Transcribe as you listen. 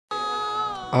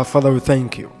Our Father, we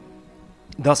thank you.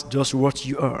 That's just what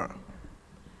you are.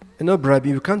 You know, bribe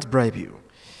you. We can't bribe you.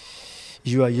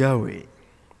 You are Yahweh.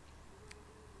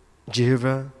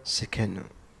 Jehovah Sekenu.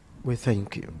 We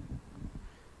thank you.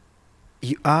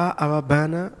 You are our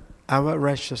banner, our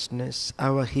righteousness,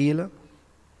 our healer,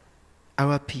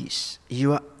 our peace.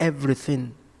 You are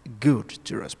everything good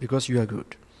to us because you are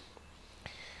good.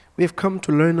 We have come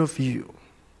to learn of you.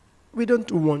 We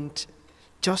don't want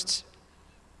just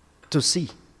to see,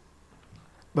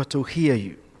 but to hear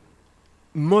you.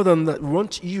 More than that, we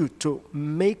want you to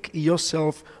make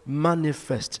yourself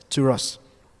manifest to us.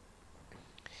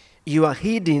 You are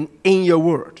hidden in your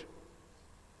word.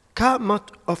 Come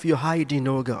out of your hiding,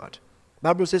 O God. The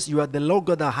Bible says you are the Lord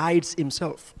God that hides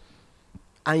himself.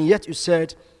 And yet you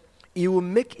said, you will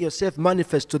make yourself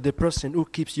manifest to the person who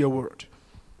keeps your word.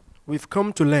 We've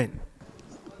come to learn.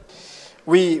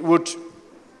 We would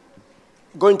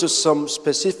go into some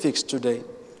specifics today.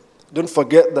 Don't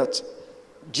forget that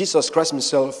Jesus Christ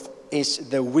himself is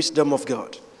the wisdom of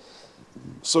God.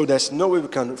 So there's no way we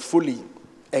can fully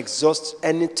exhaust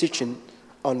any teaching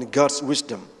on God's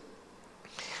wisdom.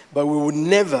 But we will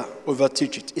never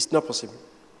overteach it. It's not possible.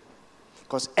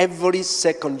 Because every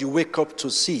second you wake up to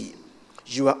see,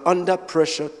 you are under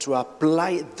pressure to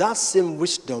apply that same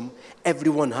wisdom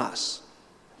everyone has.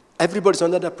 Everybody's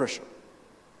under that pressure.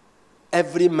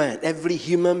 Every man, every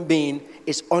human being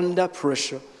is under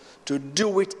pressure to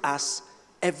do it as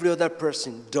every other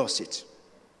person does it.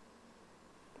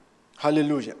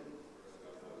 Hallelujah.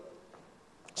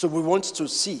 So we want to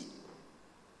see.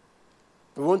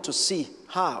 We want to see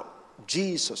how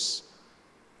Jesus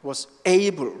was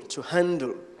able to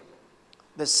handle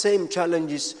the same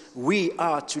challenges we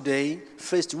are today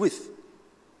faced with.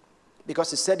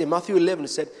 Because he said in Matthew 11, he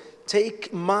said,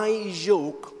 "Take my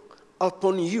yoke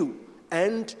upon you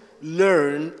and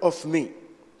learn of me."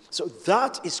 So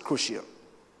that is crucial.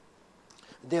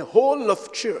 The whole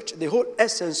of church, the whole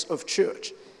essence of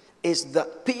church is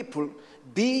that people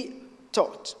be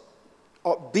taught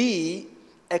or be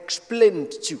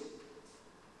explained to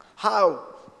how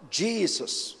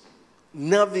Jesus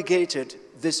navigated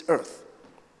this earth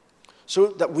so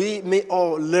that we may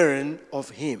all learn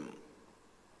of him.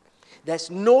 There's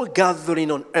no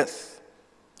gathering on earth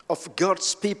of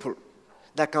God's people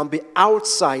that can be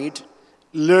outside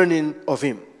learning of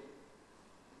him.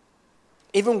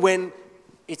 Even when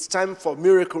it's time for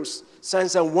miracles,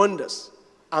 signs and wonders,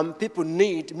 and people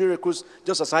need miracles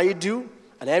just as I do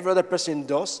and every other person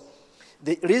does,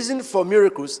 the reason for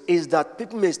miracles is that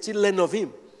people may still learn of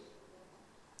him.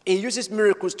 He uses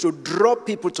miracles to draw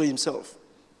people to himself.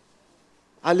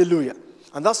 Hallelujah.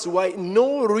 And that's why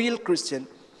no real Christian,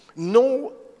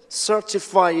 no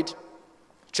certified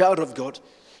child of God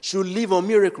should live on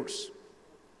miracles.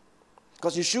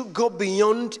 Because you should go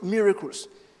beyond miracles.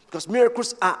 Because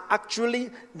miracles are actually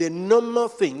the normal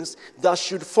things that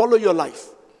should follow your life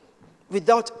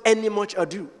without any much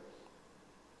ado.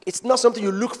 It's not something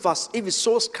you look for if it's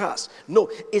so scarce. No,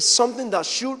 it's something that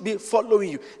should be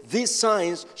following you. These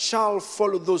signs shall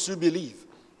follow those who believe.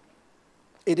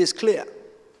 It is clear.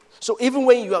 So even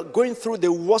when you are going through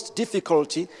the worst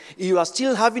difficulty, you are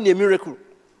still having a miracle.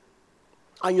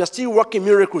 And you are still working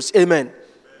miracles. Amen.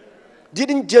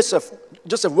 Didn't Joseph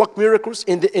work miracles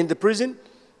in the prison?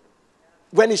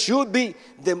 When it should be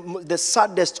the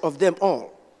saddest of them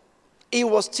all. He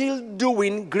was still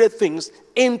doing great things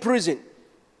in prison.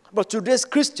 But today's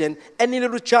Christian, any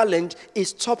little challenge, he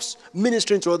stops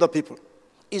ministering to other people.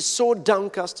 He's so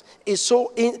downcast, he's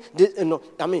so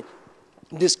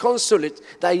disconsolate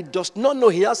that he does not know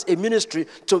he has a ministry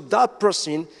to that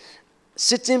person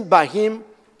sitting by him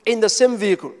in the same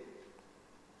vehicle.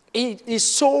 He is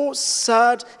so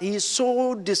sad, he is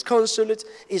so disconsolate,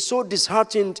 he is so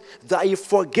disheartened that he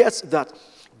forgets that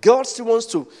God still wants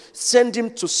to send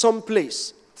him to some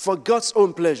place for God's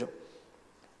own pleasure.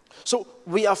 So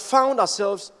we have found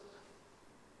ourselves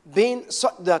being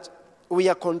such that we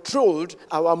are controlled,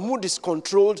 our mood is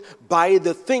controlled by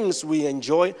the things we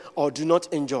enjoy or do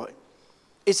not enjoy.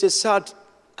 It's a sad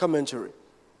commentary.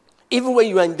 Even when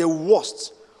you are in the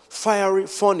worst fiery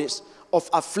furnace of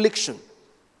affliction,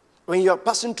 when you are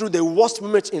passing through the worst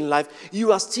moment in life,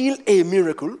 you are still a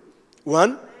miracle.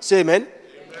 One, say amen.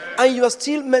 Amen. And you are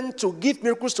still meant to give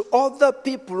miracles to other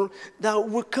people that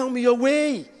will come your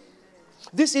way.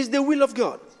 This is the will of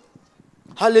God.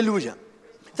 Hallelujah.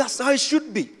 That's how it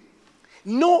should be.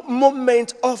 No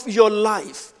moment of your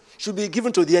life should be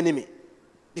given to the enemy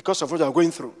because of what you are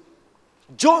going through.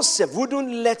 Joseph wouldn't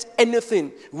let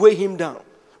anything weigh him down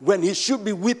when he should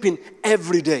be weeping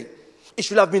every day. He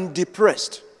should have been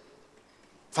depressed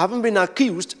for having been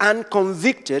accused and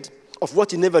convicted of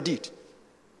what he never did.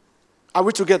 Are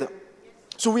we together?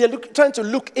 So we are trying to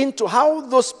look into how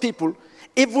those people,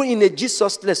 even in a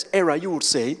Jesus-less era, you would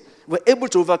say, were able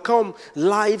to overcome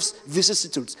life's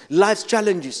vicissitudes, life's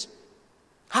challenges.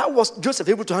 How was Joseph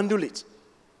able to handle it?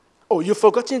 Oh, you've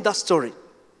forgotten that story.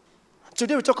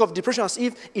 Today we talk of depression as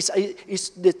if it's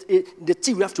the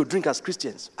tea we have to drink as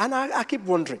Christians. And I keep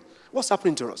wondering, what's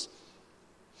happening to us?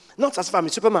 Not as if I'm a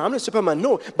Superman. I'm not a Superman,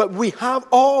 no. But we have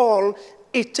all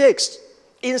it takes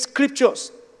in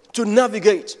scriptures to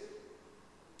navigate.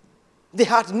 They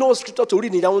had no scripture to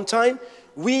read in their own time.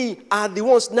 We are the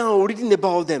ones now reading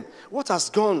about them. What has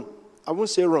gone, I won't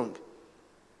say wrong.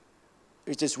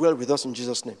 It is well with us in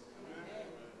Jesus' name. Amen.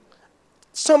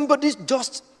 Somebody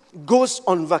just goes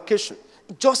on vacation,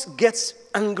 just gets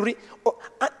angry.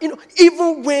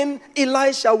 Even when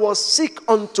Elisha was sick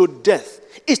unto death,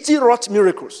 he still wrought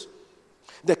miracles.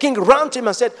 The king ran to him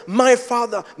and said, my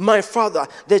father,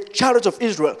 the chariot of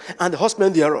Israel and the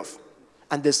horsemen thereof.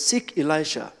 And the sick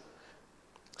Elisha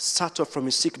sat up from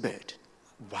his sick bed.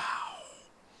 Wow.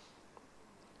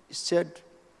 He said,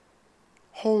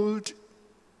 hold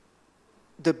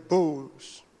the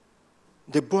bows,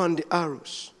 the bow and the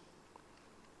arrows.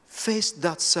 Face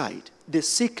that side, the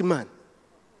sick man.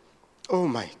 Oh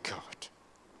my God.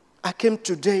 I came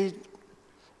today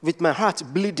with my heart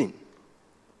bleeding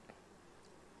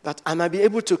that I might be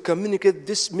able to communicate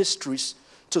these mysteries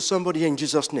to somebody in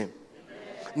Jesus' name.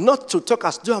 Amen. Not to talk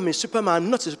as though I'm a Superman. I'm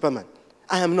not a Superman.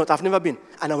 I am not. I've never been,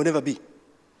 and I will never be.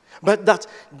 But that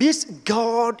this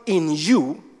God in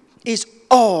you is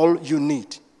all you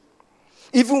need.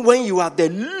 Even when you are the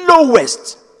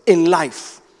lowest in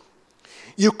life,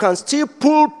 you can still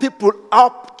pull people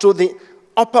up to the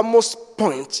uppermost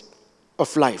point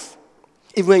of life,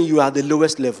 even when you are at the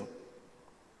lowest level.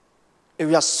 If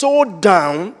you are so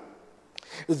down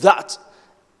that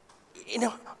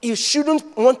you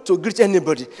shouldn't want to greet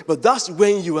anybody, but that's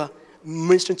when you are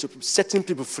ministering to setting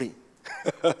people free.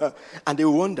 And they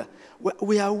wonder,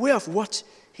 we are aware of what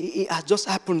has just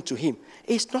happened to him.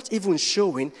 It's not even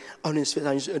showing on his face.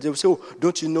 And they will say, oh,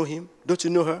 don't you know him? Don't you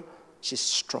know her? She's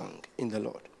strong in the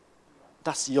Lord.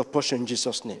 That's your portion in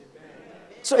Jesus' name.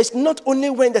 So it's not only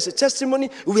when there's a testimony,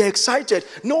 we are excited.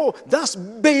 No, that's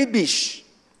babyish.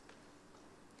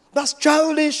 That's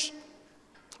childish.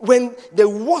 When the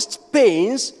worst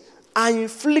pains are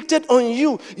inflicted on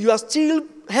you, you are still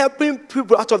helping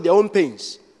people out of their own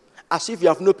pains, as if you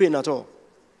have no pain at all.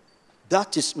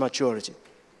 That is maturity.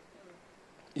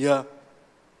 Yeah.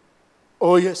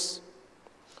 Oh, yes.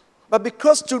 But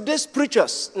because today's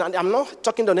preachers, and I'm not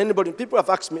talking to anybody, people have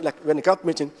asked me, like when I got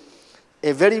meeting,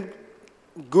 a very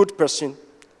good person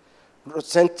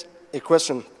sent a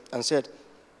question and said,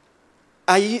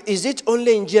 is it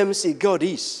only in GMC God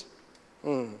is?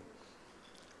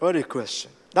 What a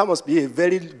question. That must be a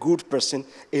very good person,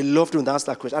 a loved one to answer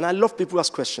that question. And I love people who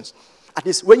ask questions. At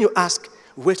least when you ask,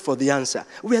 wait for the answer.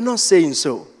 We are not saying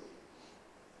so.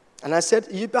 And I said,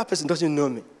 that person doesn't know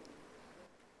me.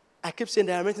 I keep saying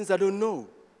there are many things I don't know.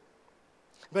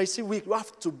 But you see, we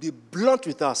have to be blunt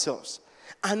with ourselves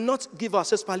and not give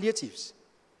ourselves palliatives.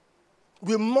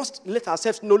 We must let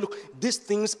ourselves know, look, these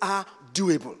things are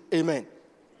doable. Amen.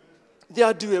 They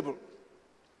are doable.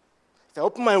 If I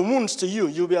open my wounds to you,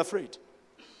 you'll be afraid.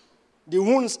 The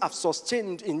wounds I've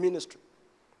sustained in ministry.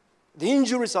 The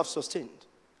injuries I've sustained.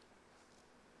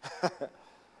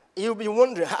 You'll be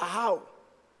wondering, how?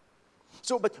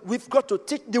 So, but we've got to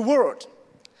teach the word.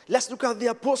 Let's look at the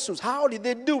apostles. How did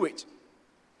they do it?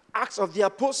 Acts of the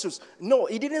apostles. No,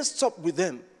 it didn't stop with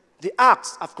them. The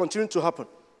acts have continued to happen.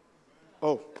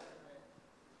 Oh.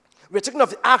 We're talking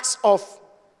of the acts of.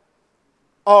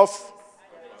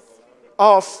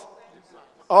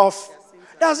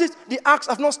 That's it. The acts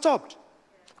have not stopped.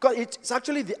 Because it's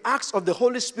actually the acts of the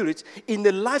Holy Spirit in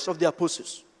the lives of the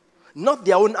apostles. Not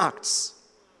their own acts.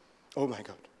 Oh my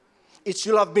God. It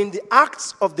should have been the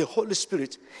acts of the Holy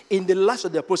Spirit in the lives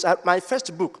of the apostles. My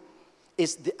first book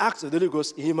is The Acts of the Holy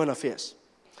Ghost in Human Affairs.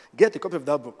 Get a copy of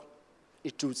that book.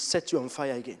 It will set you on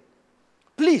fire again.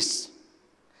 Please.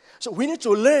 So we need to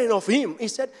learn of him. He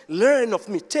said, learn of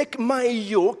me. Take my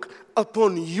yoke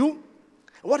upon you.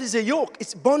 What is a yoke?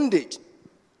 It's bondage.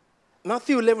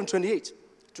 Matthew 11:28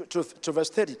 to verse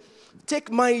 30.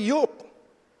 Take my yoke.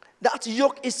 That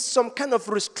yoke is some kind of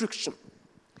restriction.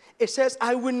 It says,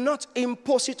 I will not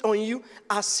impose it on you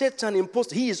as Satan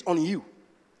imposed. He is on you.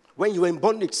 When you were in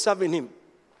bondage serving him.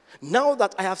 Now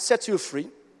that I have set you free,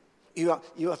 you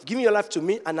have given your life to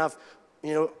me and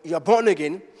you are born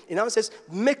again. It now says,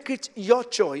 make it your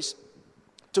choice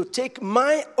to take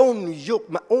my own yoke,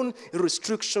 my own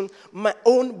restriction, my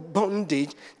own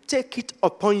bondage, take it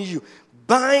upon you.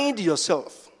 Bind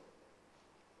yourself.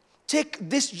 take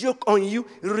this yoke on you,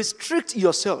 restrict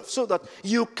yourself so that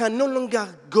you can no longer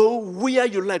go where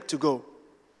you like to go.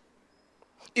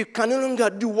 You can no longer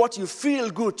do what you feel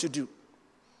good to do.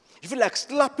 You feel like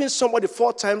slapping somebody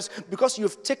 4 times because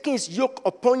you've taken his yoke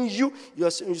upon you. You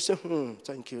say,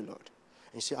 thank you, Lord.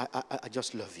 And you say, I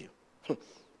just love you.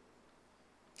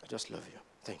 I just love you.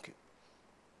 Thank you.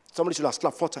 Somebody should have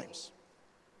slapped 4 times.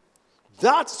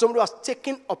 That somebody has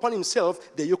taken upon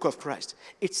himself the yoke of Christ.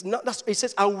 It's not. It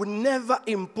says, I will never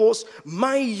impose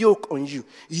my yoke on you.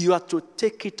 You are to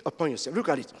take it upon yourself. Look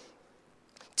at it.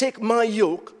 Take my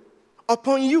yoke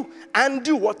upon you and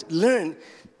do what? Learn.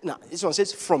 Now, this one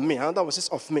says from me. Another one says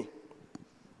of me.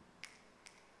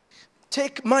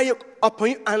 Take my yoke upon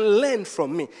you and learn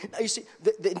from me. Now, you see,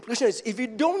 the implication is if you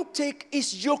don't take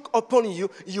his yoke upon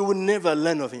you, you will never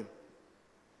learn of him.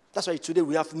 That's why today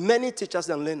we have many teachers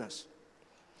and learners.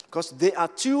 Because they are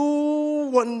too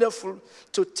wonderful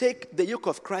to take the yoke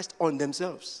of Christ on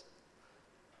themselves.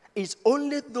 It's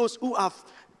only those who have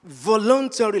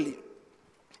voluntarily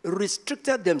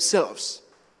restricted themselves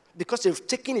because they've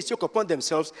taken his yoke upon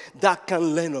themselves that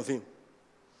can learn of him.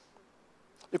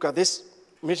 Look at this.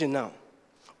 Imagine now.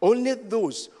 Only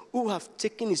those who have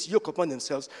taken his yoke upon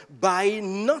themselves by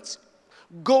not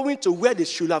going to where they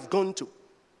should have gone to.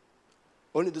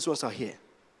 Only those ones are here.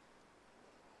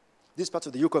 This part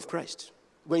of the yoke of Christ,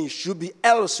 when you should be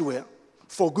elsewhere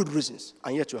for good reasons,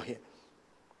 and yet you are here.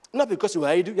 Not because you are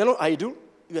idle. You're not idle.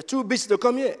 You are too busy to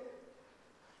come here.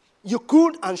 You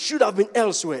could and should have been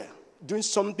elsewhere, doing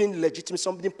something legitimate,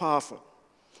 something powerful.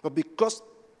 But because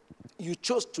you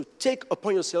chose to take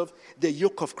upon yourself the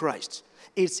yoke of Christ,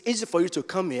 it's easy for you to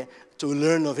come here to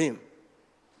learn of him.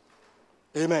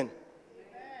 Amen.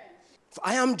 For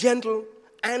I am gentle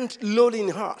and lowly in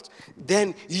heart,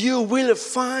 then you will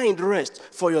find rest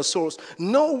for your souls.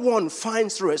 No one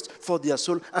finds rest for their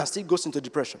soul and still goes into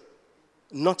depression.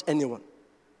 Not anyone.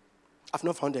 I've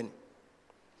not found any.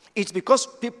 It's because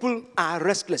people are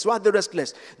restless. Why are they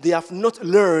restless? They have not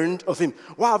learned of him.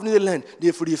 Why haven't they learned?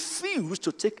 They've refused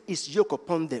to take his yoke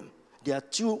upon them. They are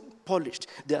too polished.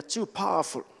 They are too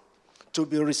powerful to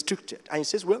be restricted. And he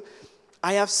says, well,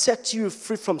 I have set you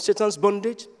free from Satan's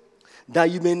bondage, that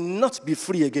you may not be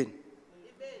free again.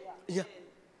 Yeah.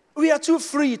 We are too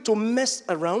free to mess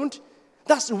around.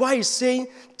 That's why he's saying,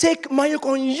 take my yoke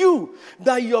on you,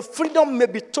 that your freedom may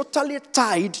be totally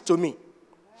tied to me.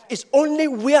 It's only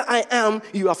where I am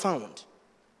you are found.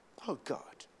 Oh, God.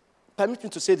 Permit me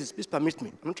to say this. Please permit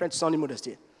me. I'm not trying to sound immodest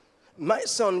here. My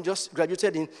son just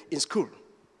graduated in school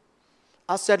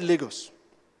outside Lagos.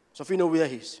 So if you know where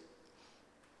he is.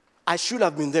 I should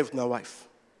have been there with my wife.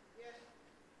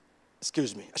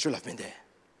 Excuse me, I should have been there.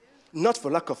 Not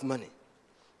for lack of money.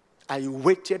 I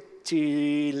waited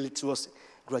till it was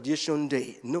graduation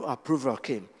day. No approval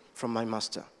came from my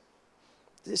master.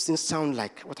 This thing sound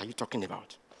like, what are you talking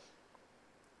about?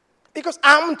 Because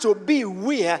I'm to be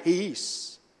where he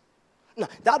is. Now,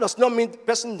 that does not mean the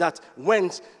person that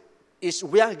went is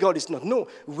where God is not. No,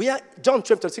 where John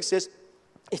 12:26 says,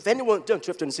 John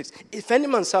 12:26, if any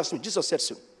man serves me, Jesus said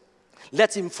so,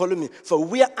 let him follow me. For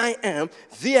where I am,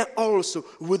 there also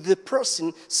will the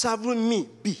person serving me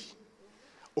be.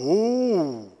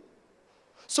 Oh.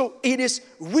 So it is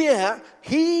where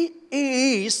he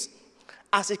is,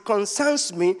 as it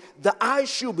concerns me, that I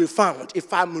should be found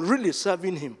if I'm really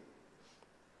serving him.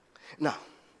 Now,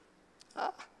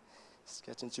 it's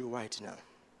getting too white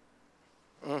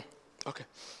now. Okay.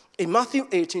 In Matthew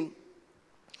 18,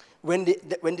 when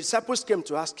the disciples came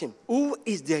to ask him, who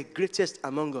is the greatest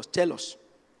among us? Tell us.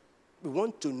 We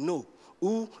want to know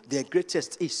who the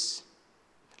greatest is.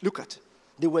 Look at it.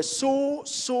 They were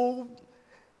so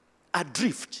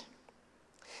adrift.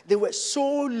 They were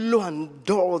so low and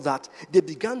dull that they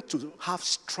began to have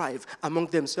strife among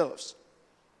themselves.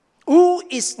 Who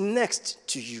is next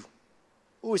to you?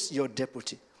 Who is your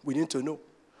deputy? We need to know.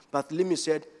 Bartholomew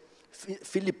said,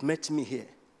 Philip met me here.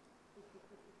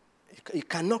 He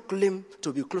cannot claim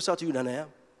to be closer to you than I am.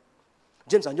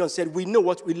 James and John said, we know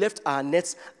what we left our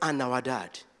nets and our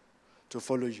dad to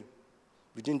follow you.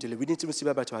 We didn't delay. We didn't even say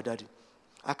bye-bye to our daddy.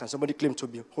 How can somebody claim to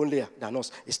be holier than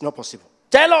us? It's not possible.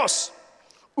 Tell us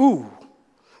who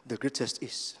the greatest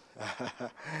is.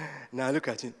 Now look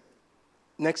at it.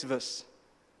 Next verse.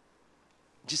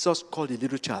 Jesus called a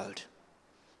little child.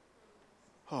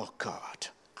 Oh, God.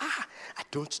 I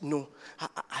don't know.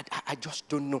 I just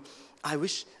don't know. I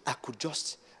wish I could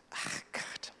just...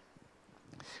 God.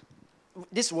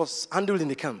 This was handled in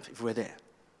the camp, if we were there.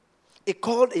 He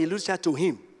called a little child to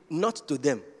him, not to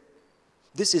them.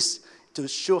 This is to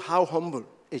show how humble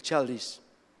a child is.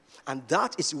 And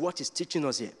that is what he's teaching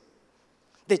us here.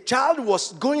 The child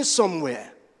was going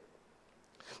somewhere.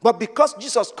 But because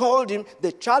Jesus called him,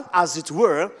 the child, as it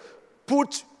were,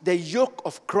 put the yoke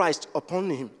of Christ upon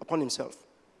himself.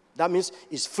 That means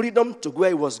his freedom to where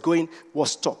he was going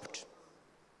was stopped.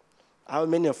 How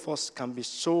many of us can be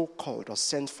so called or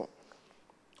sent for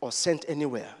or sent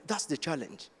anywhere? That's the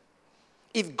challenge.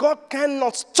 If God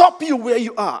cannot stop you where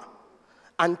you are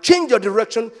and change your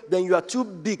direction, then you are too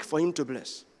big for him to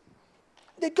bless.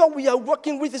 The God we are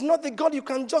working with is not the God you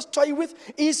can just toy with.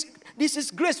 This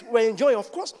is grace we're enjoying,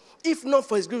 of course. If not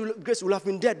for his grace, we would have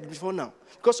been dead before now.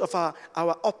 Because of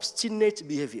our obstinate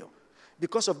behavior.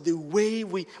 Because of the way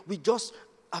we just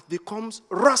have become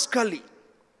rascally.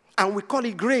 And we call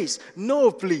it grace.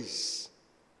 No, please.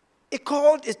 He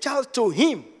called a child to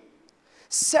him.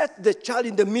 Set the child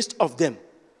in the midst of them.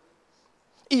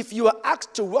 If you are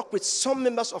asked to work with some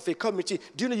members of a committee,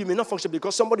 do you know you may not function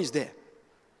because somebody is there?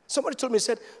 Somebody told me,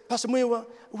 said, Pastor Muiwa,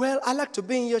 well, I like to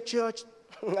be in your church.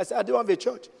 I said, I don't have a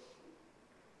church.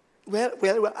 Well,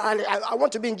 I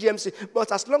want to be in GMC, but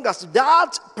as long as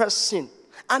that person,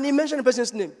 and he mentioned the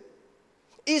person's name,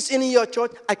 is in your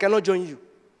church, I cannot join you.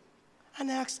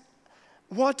 And I asked,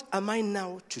 what am I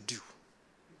now to do?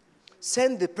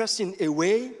 Send the person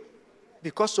away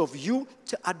because of you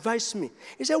to advise me?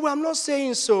 He said, well, I'm not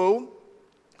saying so,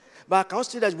 but I can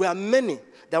also say that we are many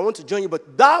that want to join you,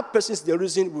 but that person is the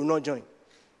reason we will not join.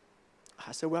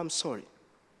 I said, well, I'm sorry.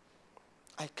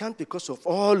 I can't, because of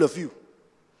all of you,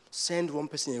 send one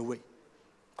person away,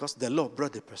 because the Lord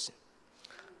brought the person.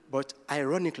 But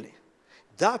ironically,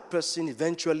 that person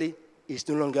eventually is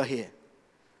no longer here.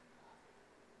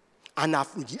 And I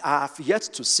have yet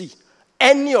to see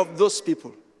any of those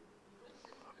people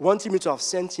wanting me to have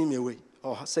sent him away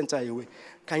or sent her away.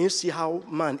 Can you see how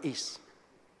man is?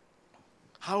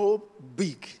 How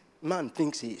big man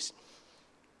thinks he is.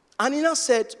 And he now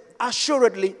said,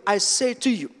 assuredly, I say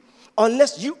to you,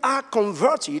 unless you are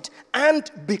converted and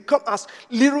become as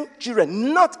little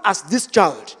children, not as this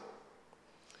child.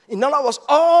 In other words,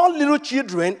 all little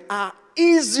children are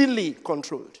easily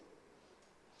controlled.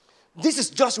 This is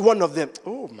just one of them.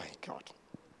 Oh my God.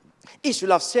 He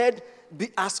should have said, be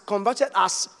as converted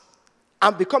as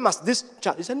and become as this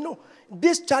child. He said, no.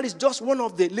 This child is just one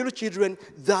of the little children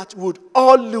that would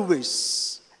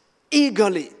always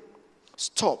eagerly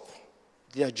stop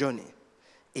their journey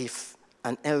if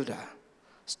an elder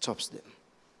stops them.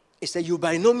 He said, you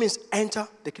by no means enter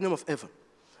the kingdom of heaven.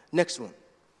 Next one.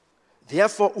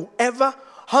 Therefore, whoever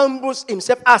humbles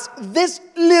himself as this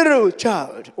little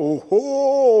child.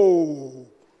 Oh,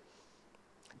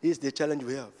 this is the challenge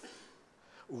we have.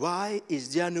 Why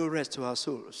is there no rest to our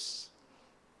souls?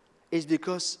 It's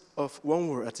because of one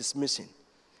word that is missing.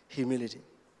 Humility.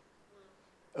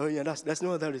 Oh yeah, that's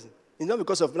no other reason. It's not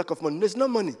because of lack of money. There's no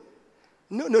money.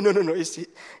 No. It's,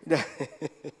 no.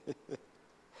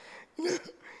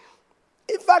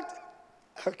 In fact,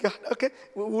 okay,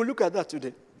 we'll look at that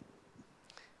today.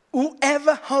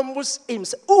 Whoever humbles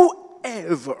himself,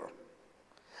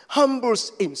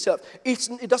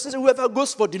 it doesn't say whoever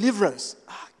goes for deliverance.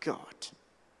 God.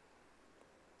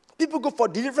 People go for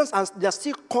deliverance and they're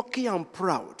still cocky and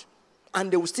proud.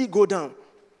 And they will still go down.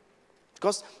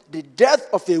 Because the death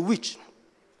of a witch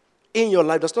in your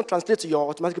life does not translate to your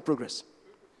automatic progress.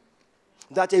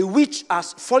 That a witch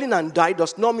has fallen and died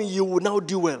does not mean you will now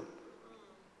do well.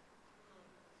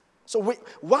 So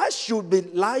why should the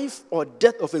life or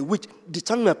death of a witch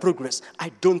determine my progress?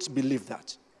 I don't believe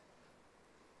that.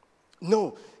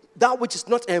 No, that which is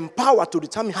not empowered to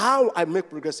determine how I make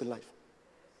progress in life.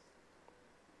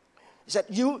 He said,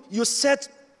 you set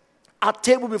a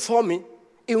table before me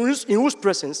in whose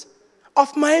presence?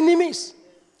 Of my enemies.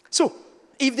 So,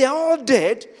 if they are all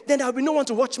dead, then there will be no one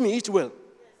to watch me eat well.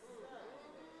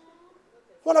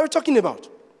 What are we talking about?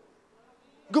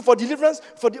 Go for deliverance?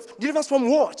 For deliverance from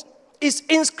what? It's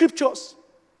in scriptures.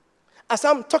 As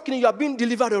I'm talking, you are being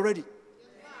delivered already.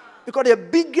 Because the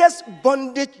biggest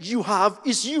bondage you have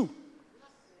is you.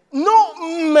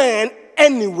 No man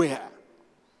anywhere.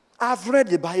 I've read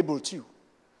the Bible too.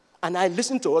 And I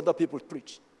listen to other people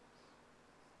preach.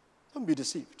 Don't be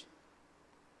deceived.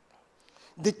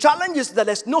 The challenge is that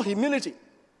there's no humility.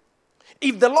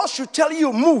 If the Lord should tell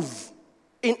you move,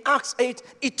 in Acts 8,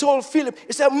 he told Philip,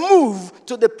 he said, move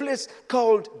to the place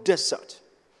called desert.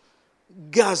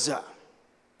 Gaza.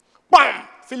 Bam!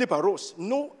 Philip arose.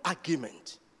 No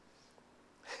argument.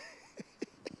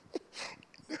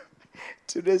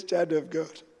 Today's child of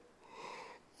God,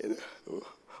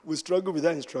 we struggle with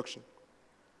that instruction.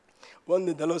 One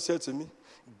day the Lord said to me,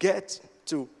 get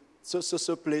to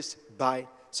so place by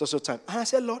so time. And I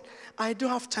said, Lord, I don't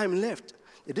have time left.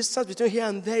 The distance between here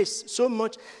and there is so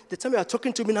much. The time you are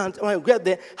talking to me now, when I get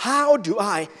there, how do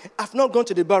I? I've not gone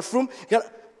to the bathroom.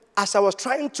 as I was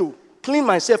trying to clean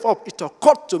myself up, it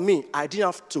occurred to me I didn't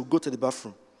have to go to the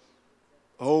bathroom.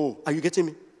 Oh, are you getting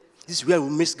me? This is where we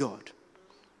miss God.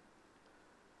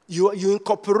 You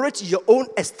incorporate your own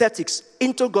aesthetics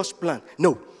into God's plan.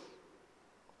 No.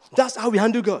 That's how we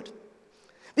handle God.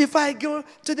 If I go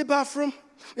to the bathroom,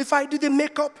 if I do the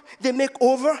makeup, the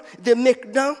makeover, the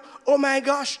make down, oh my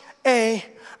gosh,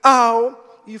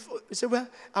 you say, well,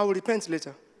 I will repent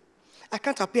later. I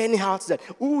can't appear anyhow to that.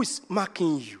 Who is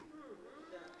marking you?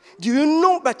 Do you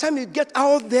know by the time you get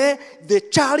out there, the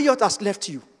chariot has left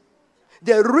you?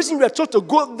 The reason you are told to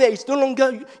go there is no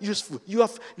longer useful. You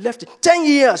have left it. 10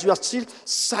 years, you are still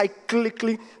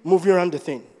cyclically moving around the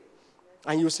thing.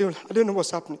 And you say, well, I don't know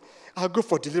what's happening. I'll go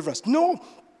for deliverance. No.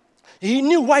 He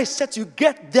knew why he said you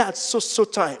get there at so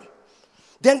time.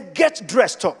 Then get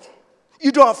dressed up.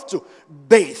 You don't have to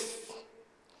bathe.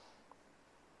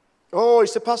 Oh,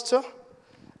 it's a pastor?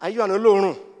 Are you an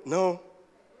alone? No.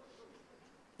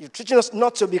 You're teaching us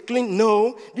not to be clean?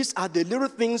 No. These are the little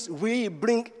things we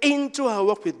bring into our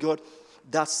work with God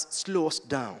that slow us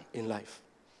down in life.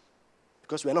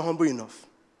 Because we're not humble enough.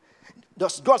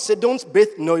 Does God say don't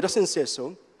bathe? No, he doesn't say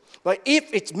so. But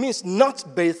if it means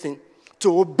not bathing,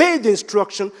 to obey the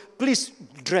instruction, please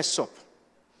dress up.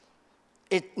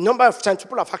 A number of times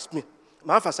people have asked me,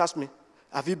 my wife has asked me,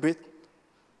 have you bathed?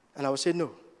 And I will say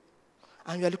no.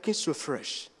 And you are looking so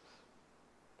fresh.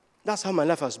 That's how my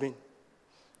life has been.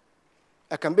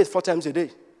 I can bathe 4 times a day.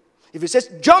 If it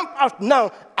says, jump out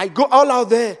now, I go all out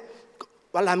there.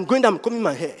 While I'm going, I'm combing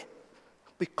my hair.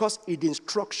 Because in the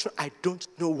instruction, I don't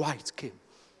know why it came.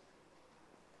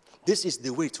 This is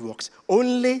the way it works.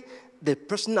 Only the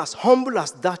person as humble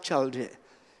as that child here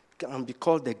can be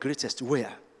called the greatest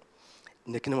where?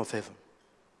 In the kingdom of heaven.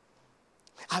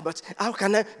 But how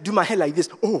can I do my hair like this?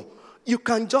 Oh, you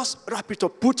can just wrap it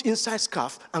up, put inside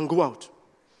scarf, and go out.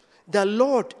 The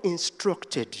Lord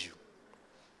instructed you.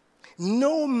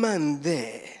 No man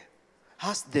there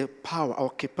has the power or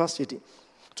capacity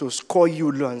to score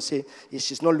you low and say,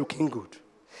 she's not looking good.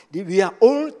 We are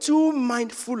all too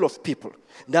mindful of people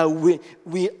that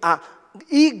we are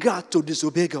eager to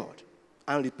disobey God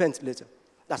and repent later.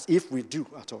 That's if we do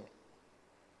at all.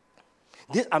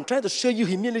 I'm trying to show you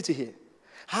humility here.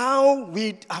 How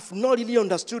we have not really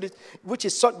understood it, which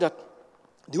is such that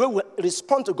the way we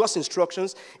respond to God's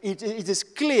instructions, it is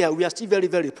clear we are still very,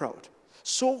 very proud.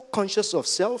 So conscious of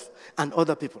self and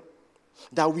other people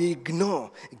that we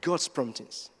ignore God's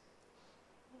promptings.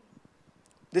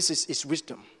 This is his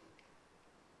wisdom.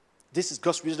 This is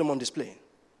God's wisdom on display.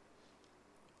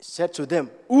 He said to them,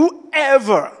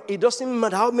 whoever, it doesn't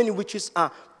matter how many witches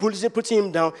are putting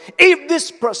him down, if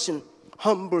this person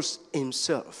humbles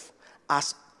himself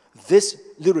as this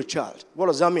little child. What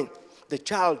does that mean? The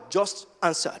child just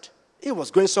answered. He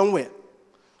was going somewhere.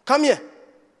 Come here.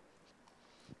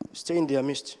 Stay in their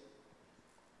midst.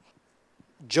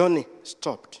 Journey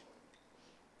stopped.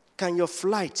 Can your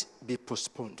flight be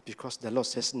postponed? Because the Lord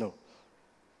says no.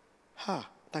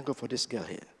 Thank God for this girl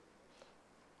here.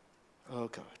 Oh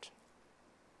God.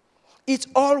 It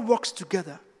all works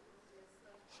together.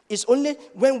 It's only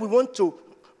when we want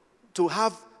to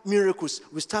have miracles,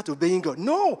 we start obeying God.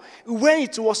 No, when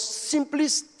it was simply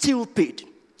stupid,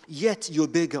 yet you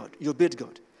obeyed God. You obeyed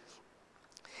God.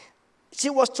 She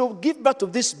was to give birth to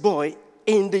this boy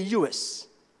in the U.S.,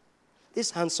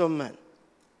 this handsome man.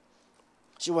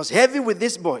 She was heavy with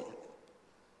this boy.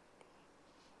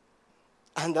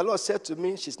 And the Lord said to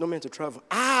me, she's not meant to travel.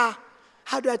 How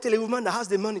do I tell a woman that has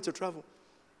the money to travel?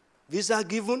 Visa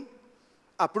given,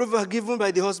 approval given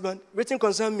by the husband, everything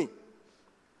concerned me.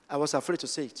 I was afraid to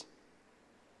say it.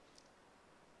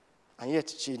 And yet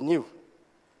she knew.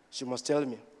 She must tell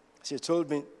me. She told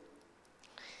me,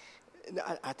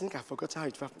 I think I forgot how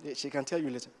it happened. She can tell you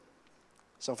later.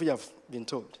 Some of you have been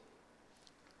told.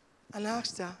 And I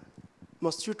asked her,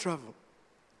 must you travel?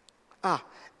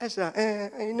 Esther,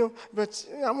 but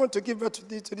I want to give birth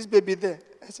to this baby there.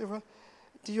 I said, well,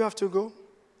 do you have to go?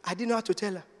 I didn't know how to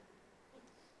tell her.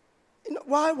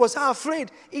 Why was I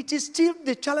afraid? It is still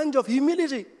the challenge of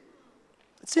humility.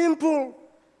 Simple.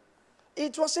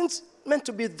 It wasn't meant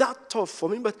to be that tough for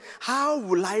me, but how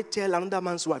will I tell another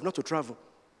man's wife not to travel?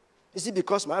 Is it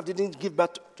because my wife didn't give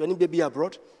birth to any baby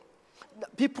abroad?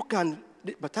 People can,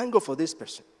 but thank God for this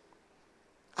person.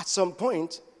 At some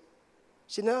point,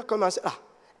 she never come and say,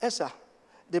 Esther,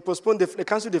 they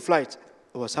canceled the flight.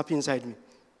 I was happy inside me.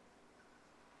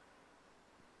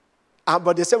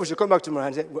 But they said we should come back tomorrow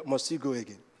and say, must you go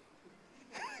again?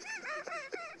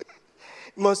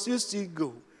 Must you still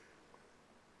go?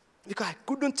 Because I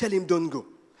couldn't tell him don't go.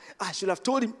 I should have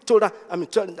told her,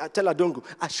 tell her don't go.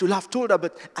 I should have told her,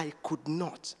 but I could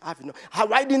not.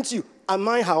 Why didn't you? I'm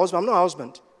my husband. I'm not her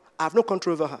husband. I have no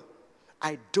control over her.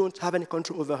 I don't have any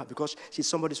control over her because she's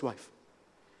somebody's wife.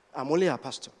 I'm only her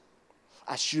pastor.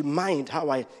 I should mind how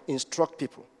I instruct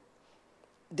people.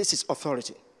 This is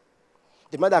authority.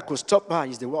 The man that could stop her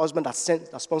is the husband that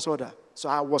sponsored her. So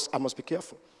I must be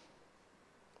careful.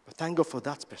 But thank God for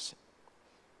that person.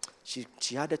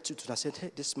 She added to it. I said,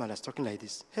 hey, this man is talking like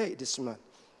this. Hey, this man.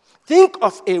 Think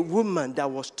of a woman that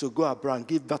was to go abroad and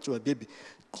give birth to a baby.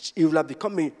 He will have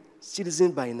become a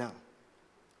citizen by now.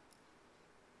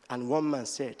 And one man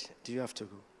said, do you have to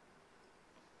go?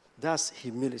 That's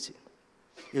humility.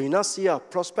 You now see her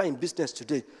prosper in business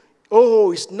today.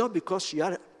 Oh, it's not because she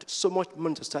had so much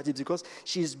money to start it, because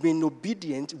she's been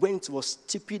obedient when it was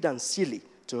stupid and silly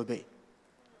to obey.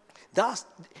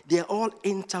 They're all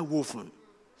interwoven.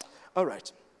 All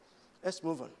right, let's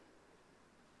move on.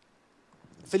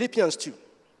 Philippians 2.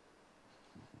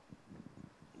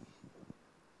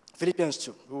 Philippians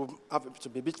 2. We'll have to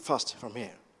be a bit fast from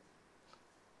here.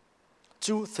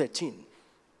 2:13.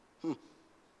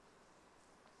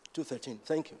 2:13.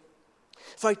 Thank you.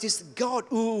 For it is God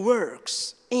who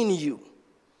works in you,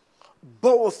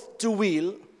 both to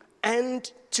will and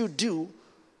to do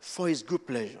for his good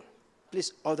pleasure.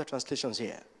 Please, other translations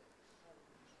here.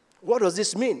 What does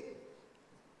this mean?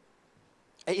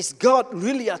 Is God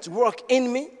really at work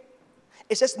in me?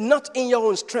 It says, not in your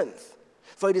own strength.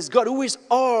 For it is God who is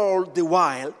all the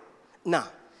while. Now,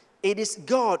 it is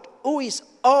God who is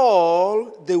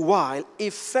all the while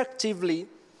effectively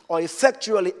or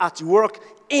effectually at work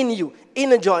in you,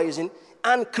 energizing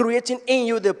and creating in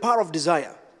you the power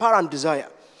and desire,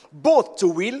 both to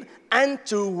will and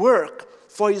to work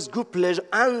for his good pleasure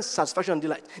and satisfaction and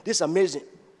delight. This is amazing.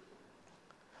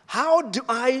 How do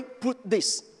I put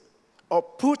this or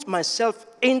put myself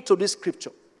into this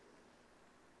scripture?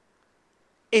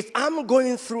 If I'm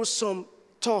going through some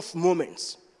tough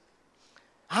moments,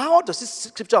 how does this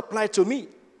scripture apply to me?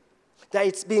 That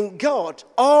it's been God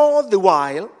all the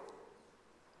while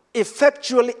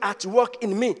effectually at work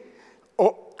in me.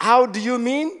 Or how do you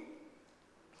mean?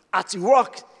 At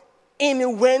work in me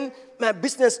when my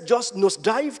business just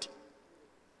nosedived?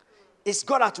 Is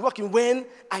God at work in when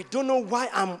I don't know why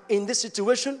I'm in this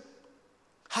situation?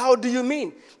 How do you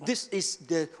mean? This is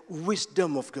the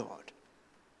wisdom of God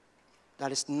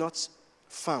that is not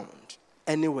found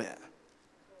anywhere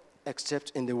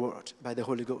except in the Word by the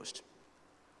Holy Ghost.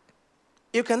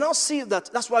 You cannot see that.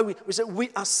 That's why we say we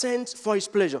are sent for his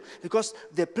pleasure, because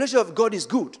the pleasure of God is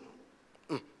good.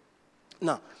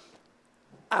 Now,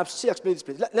 I've still explained this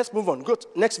place. Let's move on. Go to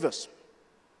next verse.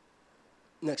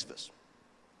 Next verse.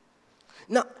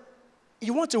 Now,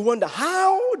 you want to wonder,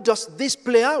 how does this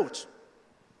play out?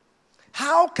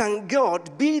 How can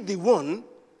God be the one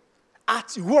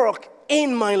at work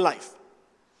in my life,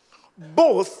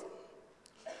 both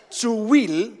to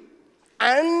will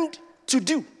and to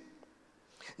do?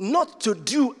 Not to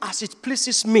do as it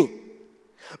pleases me,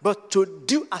 but to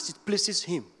do as it pleases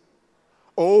him.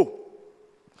 Oh,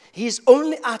 he's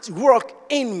only at work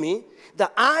in me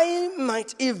that I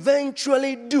might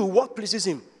eventually do what pleases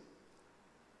him.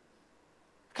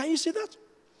 Can you see that?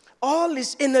 All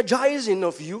this energizing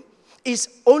of you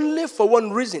is only for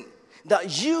one reason,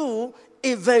 that you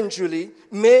eventually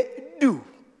may do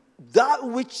that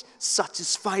which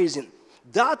satisfies him,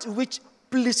 that which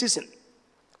pleases him.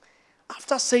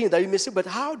 After saying that, you may say, but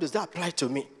how does that apply to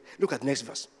me? Look at the next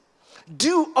verse.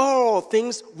 Do all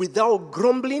things without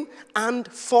grumbling and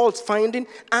fault-finding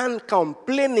and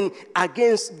complaining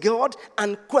against God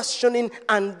and questioning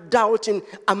and doubting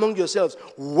among yourselves.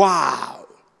 Wow!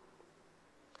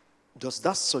 Does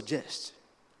that suggest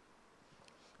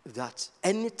that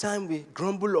anytime we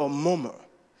grumble or murmur,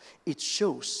 it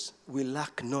shows we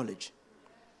lack knowledge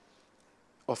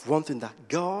of one thing, that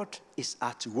God is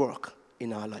at work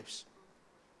in our lives?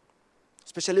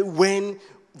 Especially when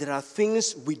there are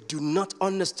things we do not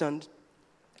understand.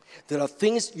 There are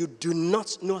things you do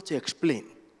not know how to explain.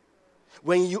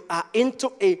 When you are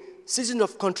into a season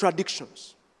of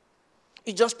contradictions,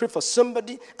 you just pray for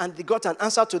somebody and they got an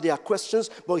answer to their questions,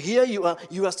 but here you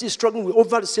are still struggling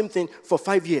over the same thing for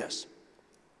 5 years.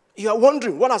 You are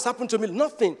wondering, what has happened to me?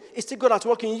 Nothing. It's still God at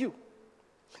work in you.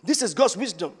 This is God's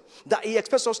wisdom that he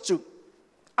expects us to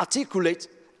articulate,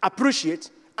 appreciate,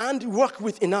 and work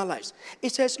with in our lives.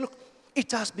 It says, look,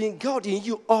 it has been God in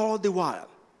you all the while.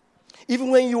 Even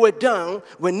when you were down,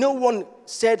 when no one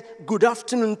said good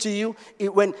afternoon to you,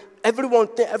 when everyone,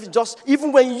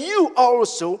 even when you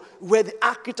also were the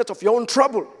architect of your own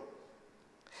trouble.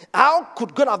 How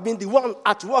could God have been the one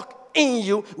at work in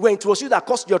you when it was you that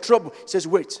caused your trouble. He says,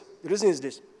 wait, the reason is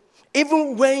this.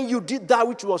 Even when you did that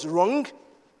which was wrong,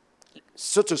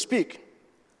 so to speak,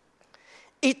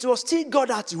 it was still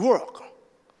God at work,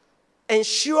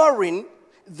 ensuring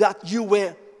that you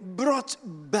were brought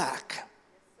back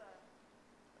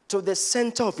to the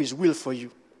center of his will for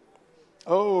you.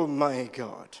 Oh my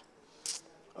God.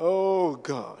 Oh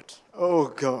God. Oh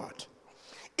God.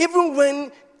 Even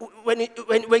when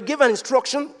we gave an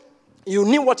instruction, you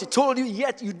knew what he told you,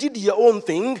 yet you did your own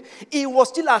thing, he was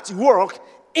still at work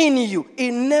in you. He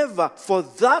never, for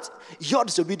that, your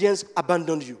disobedience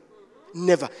abandoned you.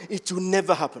 Never. It will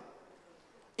never happen.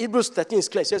 Hebrews 13 is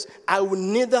clear. It says, I will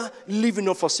neither leave you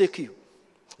nor forsake you.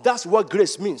 That's what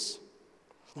grace means.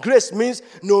 Grace means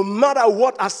no matter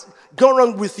what has gone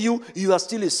wrong with you, you are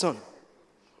still his son.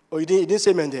 Oh, you didn't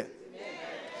say amen there? Amen.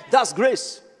 That's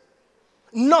grace.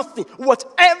 Nothing.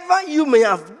 Whatever you may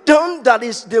have done that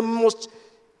is the most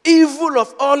evil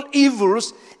of all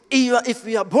evils, if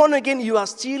you are born again, you are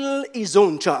still his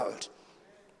own child.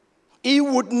 He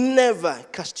would never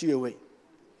cast you away.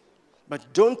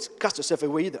 But don't cast yourself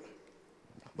away either.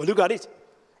 But look at it.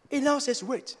 It now says,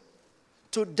 wait.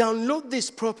 To download this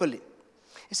properly,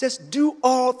 it says, do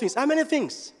all things. How many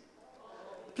things?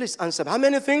 Please answer. How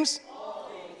many things? All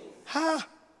things.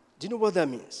 Do you know what that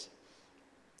means?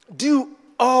 Do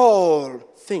all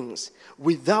things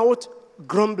without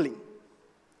grumbling,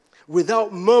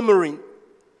 without murmuring,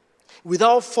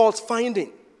 without fault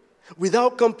finding,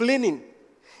 without complaining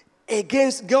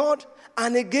against God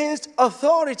and against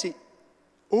authority.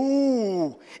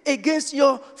 Oh, against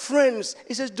your friends.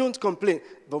 He says, don't complain.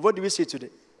 But what do we say today?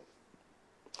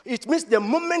 It means the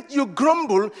moment you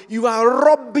grumble, you are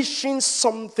rubbishing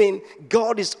something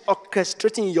God is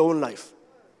orchestrating in your own life.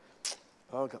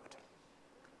 Oh, God.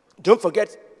 Don't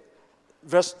forget,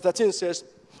 verse 13 says,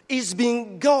 he's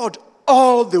been God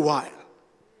all the while.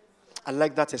 I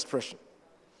like that expression.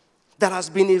 That has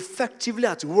been effectively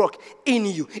at work in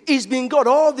you. He's been God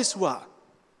all this while.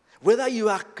 Whether you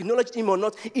acknowledge him or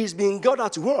not, he's been God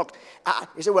at work.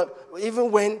 You say, well,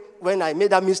 even when I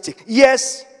made that mistake,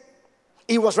 yes,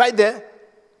 he was right there.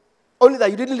 Only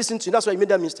that you didn't listen to him. That's why you made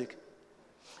that mistake.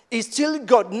 He's still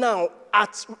God now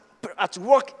at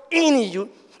work in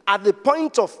you at the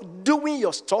point of doing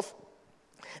your stuff.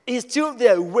 He's still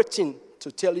there waiting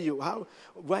to tell you,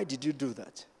 why did you do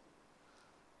that?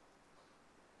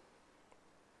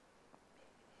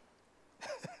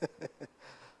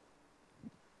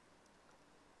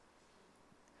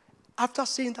 After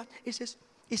saying that, he says,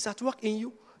 it's at work in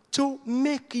you to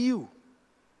make you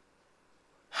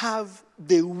have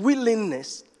the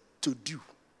willingness to do.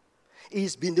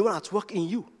 He's been the one at work in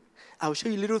you. I'll show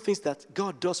you little things that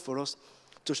God does for us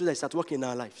to show that it's at work in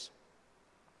our lives.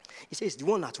 He says, the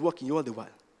one at work in you all the while.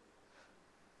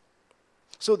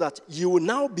 So that you will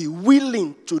now be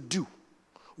willing to do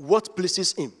what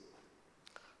pleases him.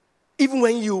 Even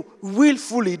when you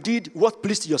willfully did what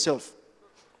pleased yourself.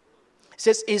 He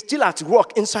says, it's still at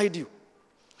work inside you.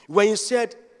 When you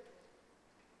said,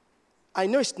 I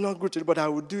know it's not good to do, but I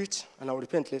will do it and I will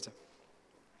repent later.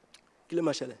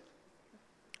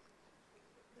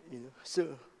 So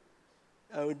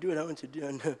I will do what I want to do,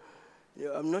 and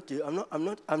I'm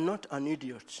not an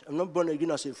idiot. I'm not born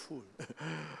again as a fool.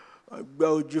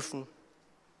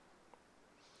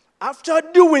 After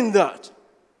doing that,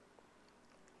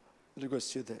 look what's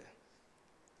still there.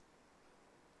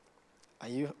 Are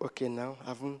you okay now?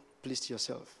 Haven't pleased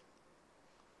yourself?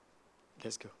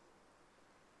 Let's go.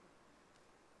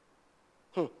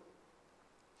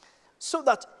 So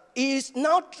that he is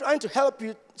now trying to help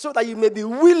you so that you may be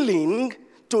willing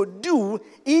to do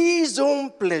his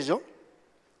own pleasure.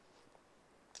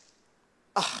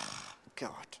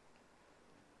 God.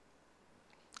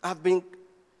 I've been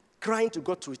crying to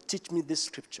God to teach me this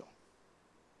scripture.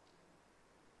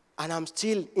 And I'm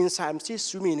still inside, I'm still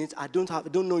swimming in it. I don't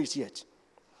know it yet.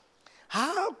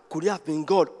 How could it have been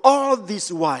God all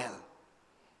this while?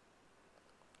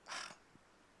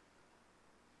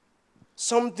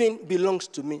 Something belongs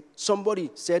to me. Somebody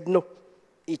said, no,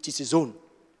 it is his own.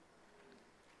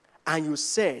 And you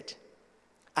said,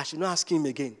 I should not ask him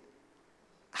again.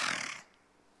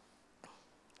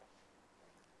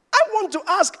 I want to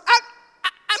ask,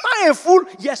 am I a fool?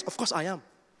 Yes, of course I am.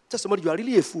 Tell somebody, you are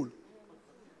really a fool.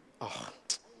 Oh,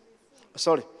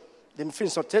 sorry. Let me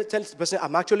finish. Tell the person,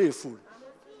 I'm actually a fool.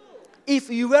 If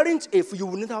you weren't a fool, you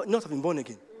would not have been born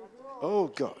again. Oh,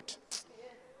 God.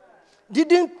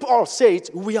 Didn't Paul say it?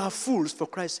 We are fools for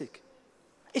Christ's sake.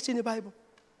 It's in the Bible.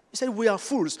 He said we are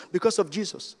fools because of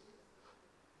Jesus.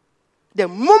 The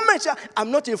moment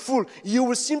I'm not a fool, you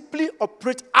will simply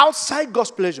operate outside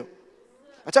God's pleasure. By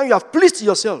the time you have pleased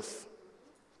yourself,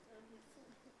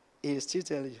 He'll still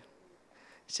tell you.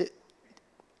 Say,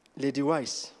 Lady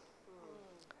Wise,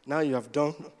 now you've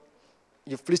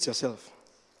pleased yourself.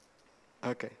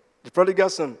 Okay. The prodigal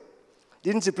son,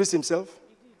 didn't he please himself?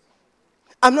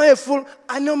 I'm not a fool.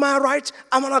 I know my right.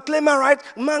 I'm going to claim my right.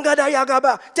 Mangada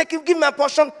yagaba. Take it, give me a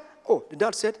portion. Oh, the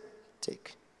dad said,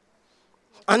 take.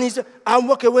 And he said, I'm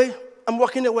walking away. I'm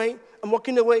walking away. I'm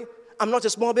walking away. I'm not a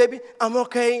small baby. I'm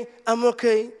okay. I'm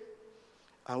okay.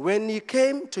 And when he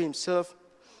came to himself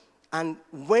and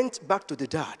went back to the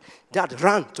dad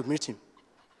ran to meet him.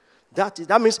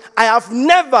 That means I have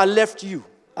never left you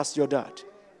as your dad.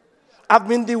 I've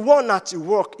been the one at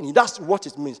work. That's what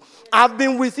it means. I've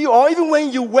been with you. Or even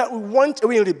when you went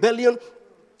away in rebellion,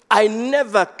 I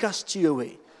never cast you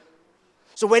away.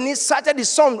 So when he sighted his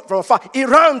son from afar, he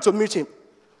ran to meet him.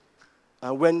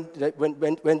 And when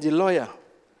the lawyer,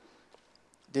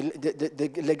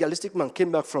 the legalistic man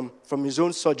came back from his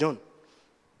own sojourn,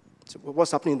 he said,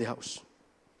 what's happening in the house?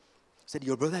 He said,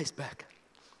 your brother is back.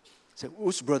 He said,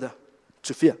 whose brother?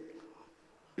 Sophia.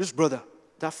 Whose brother?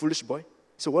 That foolish boy.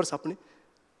 So what's happening?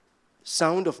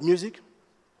 Sound of music.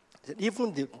 He said,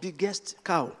 even the biggest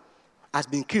cow has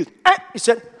been killed. He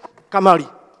said,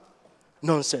 Kamari.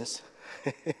 Nonsense.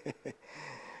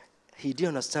 He didn't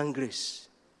understand grace.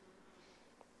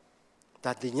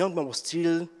 That the young man was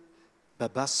still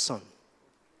Baba's son.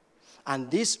 And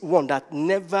this one that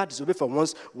never disobeyed for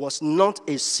once was not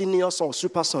a senior son or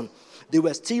super son. They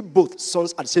were still both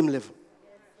sons at the same level.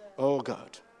 Oh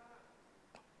God.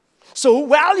 So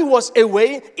while he was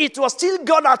away, it was still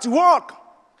God at work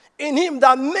in him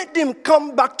that made him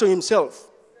come back to himself.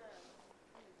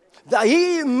 That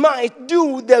he might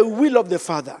do the will of the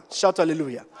Father. Shout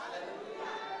hallelujah.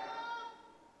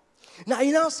 Now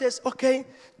he now says, okay,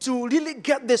 to really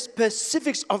get the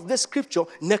specifics of this scripture,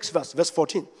 next verse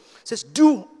 14. It says,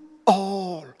 do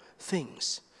all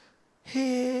things.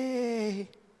 Hey.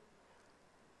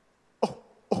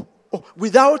 Oh,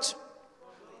 without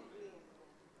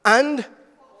and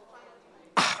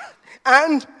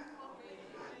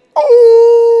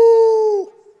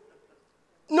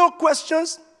no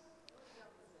questions,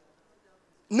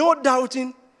 no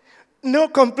doubting, no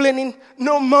complaining,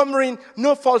 no murmuring,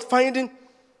 no fault finding.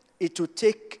 It will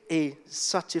take a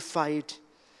certified,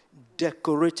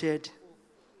 decorated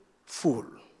fool.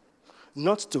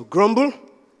 Not to grumble,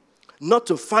 not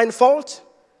to find fault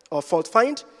or fault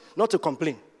find, not to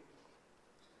complain.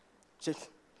 Say,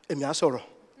 Emi asoro.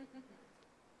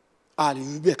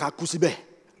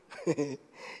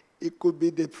 It could be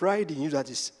the pride in you that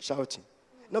is shouting.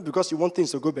 Not because you want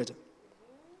things to go better.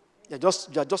 You're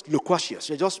just loquacious.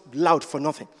 You're just loud for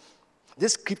nothing.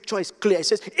 This scripture is clear. It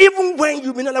says, even when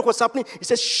you may not like what's happening, it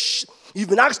says, shh, you've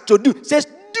been asked to do. It says,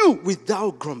 do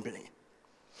without grumbling.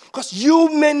 Because you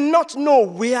may not know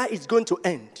where it's going to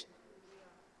end.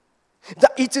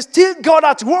 That it is still God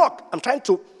at work. I'm trying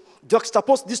to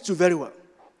juxtapose these two very well.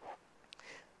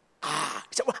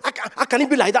 He said, well, how can it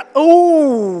be like that?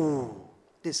 Oh,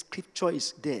 the scripture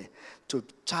is there to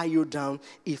tie you down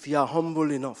if you are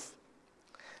humble enough.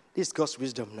 This is God's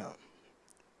wisdom now.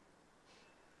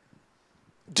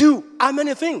 Do how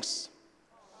many things?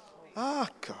 Oh,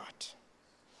 God.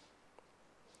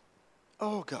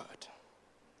 Oh, God.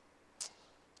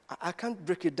 I can't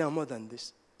break it down more than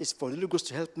this. It's for the Holy Ghost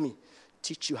to help me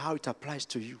teach you how it applies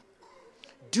to you.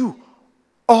 Do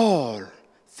all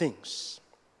things.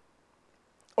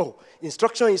 Oh,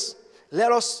 instruction is,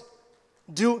 let us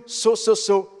do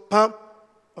so, pam.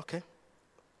 Okay.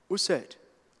 Who said?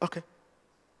 Okay.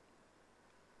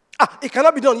 It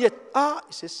cannot be done yet.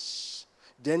 It says,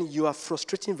 then you are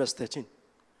frustrating verse 13.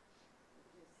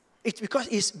 It's because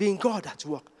it's being God at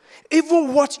work.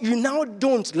 Even what you now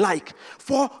don't like,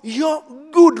 for your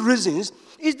good reasons,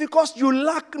 is because you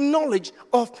lack knowledge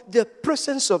of the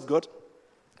presence of God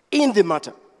in the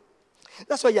matter.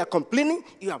 That's why you are complaining,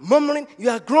 you are murmuring, you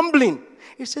are grumbling.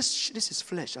 It says, this is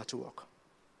flesh at work.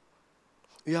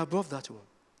 You are above that one.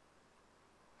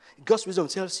 God's wisdom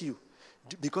tells you,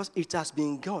 because it has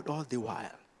been God all the while.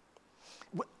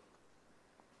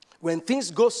 When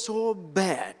things go so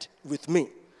bad with me,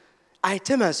 I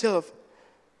tell myself,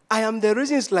 I am the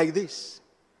reason it's like this.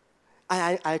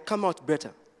 I come out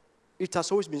better. It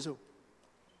has always been so.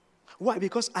 Why?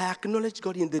 Because I acknowledge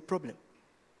God in the problem.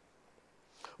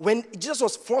 When Jesus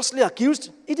was falsely accused,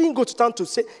 he didn't go to town to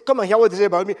say, come and hear what they say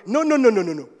about me. No.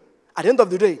 At the end of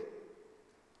the day,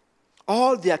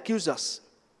 all the accusers,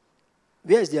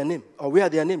 where is their name? Or where are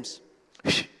their names?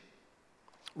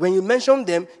 When you mention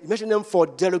them for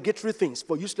derogatory things,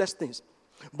 for useless things.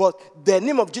 But the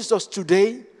name of Jesus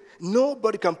today,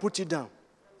 nobody can put it down.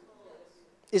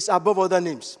 It's above other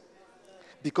names.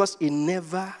 Because he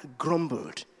never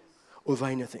grumbled over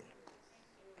anything.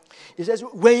 He says,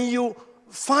 when you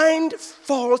find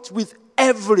fault with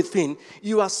everything,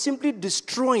 you are simply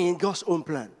destroying God's own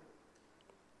plan.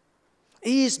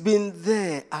 He's been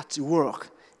there at work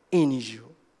in you.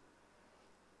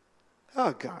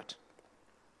 Oh, God.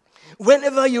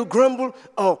 Whenever you grumble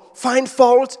or find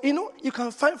fault, you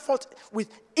can find fault with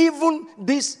even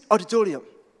this auditorium.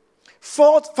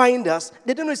 Fault finders,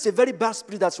 they don't know it's a very bad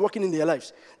spirit that's working in their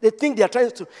lives. They think they are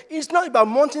trying to. It's not about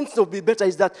wanting to be better,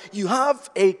 it's that you have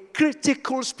a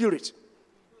critical spirit,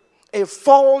 a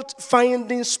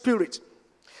fault-finding spirit.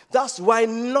 That's why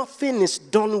nothing is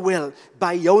done well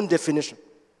by your own definition.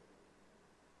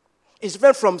 It's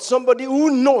different from somebody who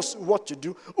knows what to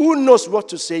do, who knows what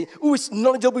to say, who is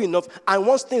knowledgeable enough and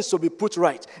wants things to be put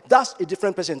right. That's a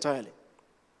different person entirely.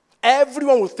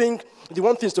 Everyone will think they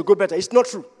want things to go better. It's not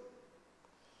true.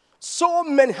 So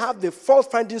many have the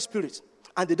fault-finding spirit,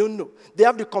 and they don't know. They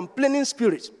have the complaining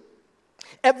spirit.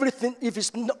 Everything, if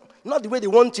it's not the way they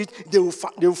want it, they will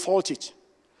fault it.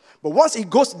 But once it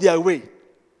goes their way,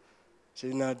 say,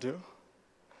 Nado,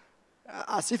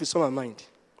 as if it's on my mind.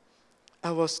 I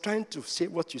was trying to say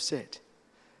what you said.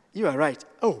 You are right.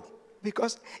 Oh,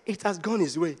 because it has gone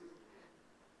his way.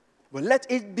 But let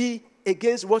it be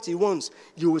against what he wants.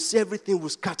 You will see everything will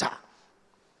scatter.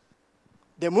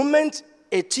 The moment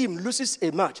a team loses a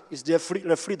match, it's the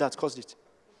referee that caused it.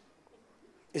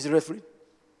 It's the referee.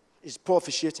 It's poor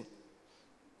officiating.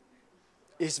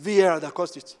 It's VAR that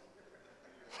caused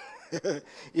it.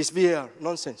 It's VAR.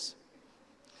 Nonsense.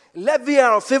 Let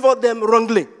VAR favor them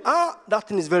wrongly. That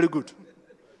thing is very good.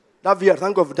 That VAR,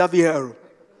 thank God for that VAR.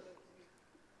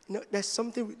 There's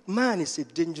something, man is a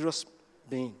dangerous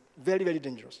being. Very, very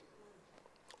dangerous.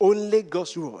 Only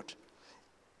God's word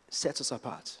sets us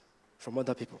apart from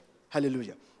other people.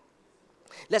 Hallelujah.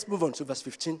 Let's move on to verse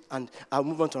 15, and I'll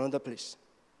move on to another place.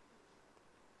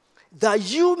 That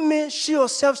you may show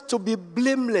yourselves to be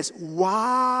blameless.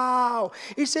 Wow.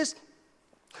 It says,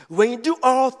 when you do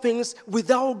all things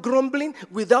without grumbling,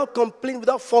 without complaining,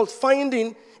 without fault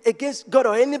finding against God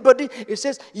or anybody, it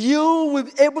says you will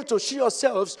be able to show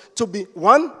yourselves to be,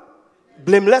 1,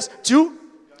 blameless, 2,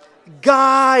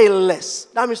 guileless.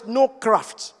 That means no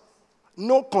craft,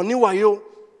 no koniwayo.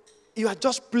 You are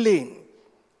just plain.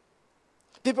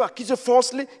 People accuse you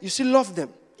falsely, you still love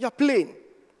them. You are plain.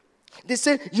 They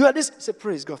say, you are this. Say,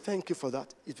 praise God, thank you for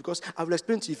that. It's because I will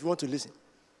explain to you if you want to listen.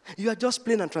 You are just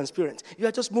plain and transparent. You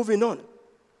are just moving on.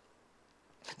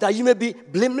 That you may be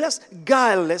blameless,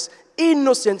 guileless,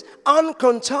 innocent,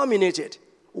 uncontaminated.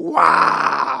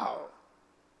 Wow.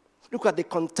 Look at the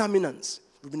contaminants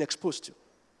we've been exposed to.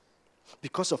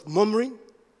 Because of murmuring,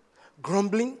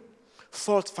 grumbling,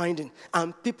 fault finding.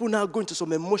 And people now go into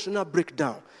some emotional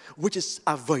breakdown, which is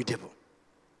avoidable.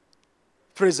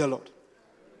 Praise the Lord.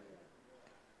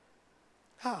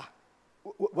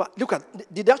 Look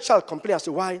at, did that child complain as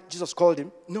to why Jesus called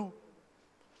him? No.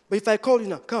 But if I call you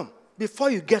now, come.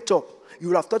 Before you get up, you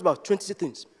will have thought about 20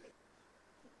 things.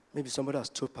 Maybe somebody has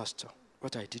told Pastor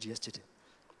what I did yesterday.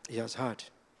 He has heard.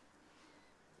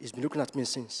 He's been looking at me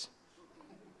since.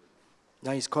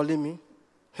 Now he's calling me.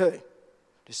 Hey,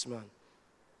 this man.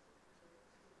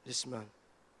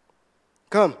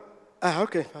 Come.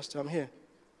 Okay, Pastor, I'm here.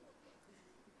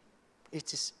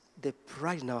 It is the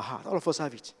pride in our heart. All of us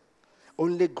have it.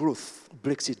 Only growth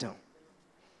breaks it down.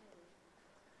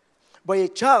 But a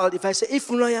child, if I say, if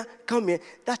Funaya, come here,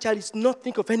 that child is not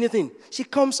think of anything. She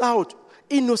comes out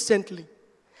innocently.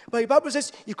 But the Bible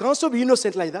says you can also be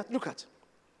innocent like that. Look at.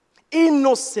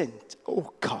 Innocent.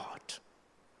 Oh, God.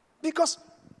 Because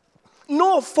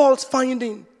no fault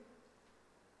finding.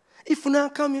 If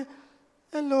Funaya come here,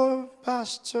 hello,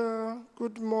 Pastor,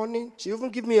 good morning. She even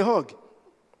give me a hug.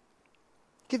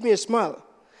 Give me a smile.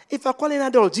 If I call an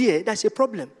adult here, that's a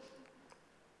problem.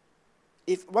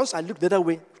 If once I look the other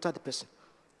way, tell the person,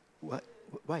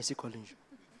 why is he calling you?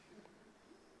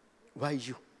 Why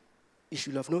you? You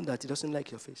should have known that he doesn't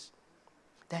like your face.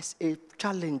 That's a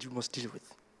challenge you must deal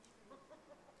with.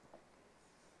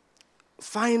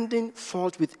 Finding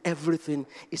fault with everything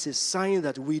is a sign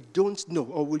that we don't know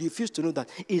or we refuse to know that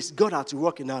it's God at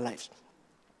work in our lives.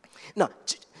 Now,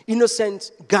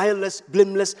 innocent, guileless,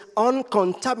 blameless,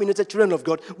 uncontaminated children of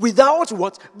God, without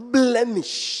what?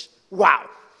 Blemish. Wow.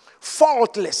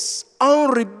 Faultless,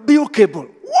 unrebukable.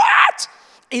 What?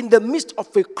 In the midst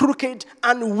of a crooked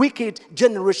and wicked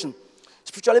generation,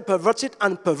 spiritually perverted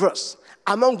and perverse,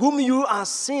 among whom you are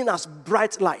seen as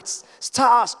bright lights,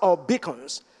 stars or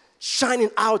beacons, shining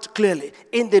out clearly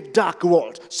in the dark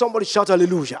world. Somebody shout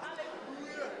hallelujah.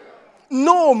 Hallelujah.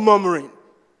 No murmuring.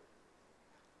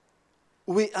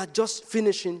 We are just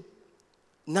finishing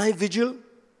 9 vigil,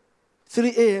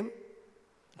 3 a.m.,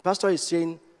 Pastor is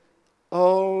saying,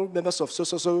 all members of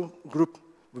so group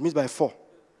will meet by 4.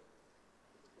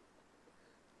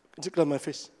 Look at my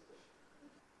face.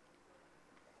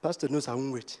 Pastor knows I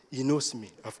won't wait. He knows me.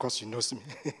 Of course, he knows me.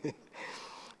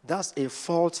 That's a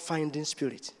fault-finding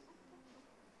spirit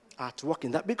at work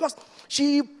in that. Because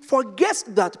she forgets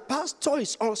that pastor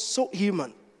is also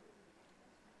human,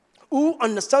 who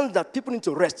understands that people need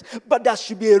to rest. But there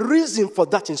should be a reason for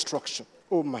that instruction.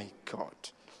 Oh, my God.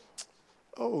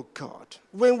 Oh, God.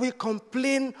 When we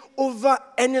complain over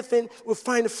anything, we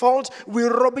find fault, we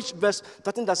rubbish verse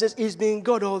 13 that says, He's been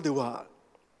God all the while.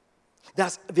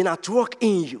 That's been at work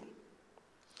in you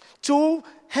to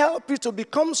help you to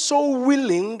become so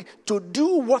willing to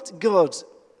do what God's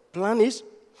plan is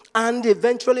and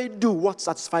eventually do what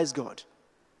satisfies God.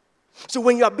 So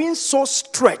when you are being so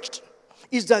stretched,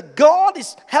 is that God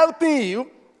is helping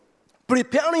you,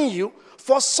 preparing you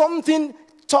for something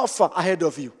tougher ahead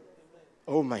of you.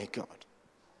 Oh, my God.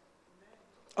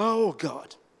 Oh,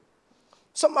 God.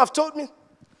 Some have told me,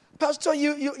 Pastor,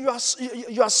 you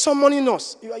are summoning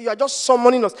us. You are just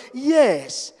summoning us.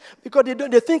 Yes, because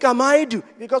they think I'm idle,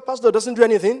 because Pastor doesn't do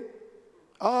anything.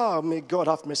 Oh, may God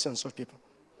have mercy on such people.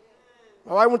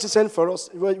 Why won't He send for us?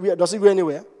 Does He go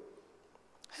anywhere?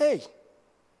 Hey,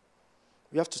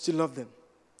 we have to still love them.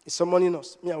 He's summoning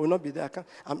us. I will not be there.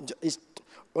 It's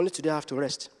only today I have to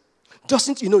rest.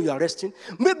 Doesn't you know you are resting?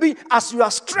 Maybe as you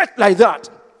are stretched like that,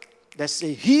 there's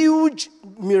a huge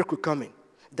miracle coming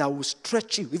that will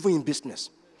stretch you, even in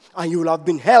business. And you will have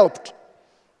been helped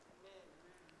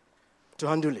to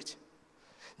handle it.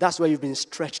 That's why you've been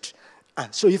stretched.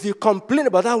 And so if you complain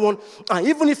about that one, and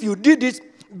even if you did it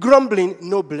grumbling,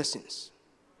 no blessings.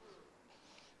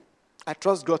 I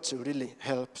trust God to really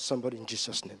help somebody in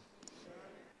Jesus' name.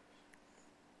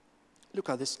 Look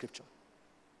at this scripture.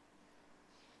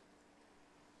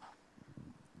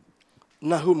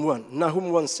 Nahum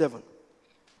 1:7.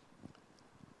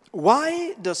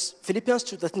 Why does Philippians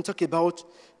 2:13 talk about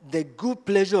the good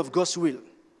pleasure of God's will?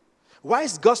 Why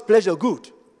is God's pleasure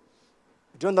good?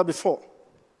 We've done that before.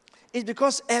 It's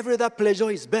because every other pleasure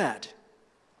is bad.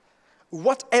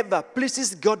 Whatever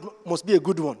pleases God must be a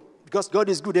good one, because God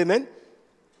is good, amen?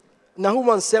 Nahum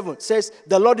 1:7 says,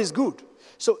 the Lord is good.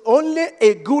 So only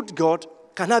a good God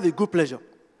can have a good pleasure.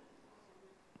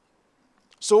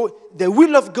 So the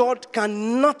will of God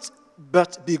cannot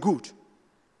but be good,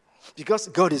 because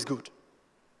God is good.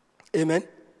 Amen?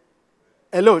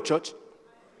 Hello, church.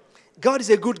 God is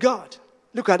a good God.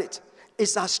 Look at it.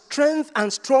 It's a strength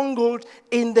and stronghold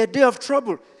in the day of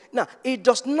trouble. Now, it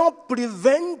does not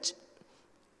prevent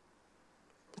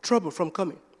trouble from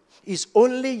coming. It's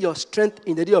only your strength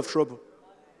in the day of trouble.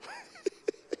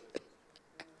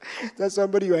 Tell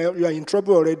somebody you are in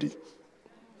trouble already.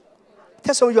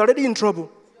 Tell someone you're already in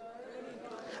trouble.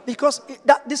 Because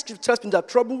this tells me that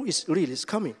trouble is real, it's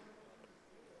coming.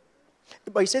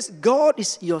 But it says, God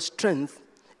is your strength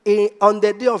on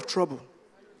the day of trouble.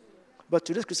 But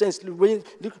to this Christians,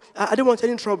 I don't want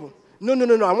any trouble. No.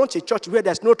 I want a church where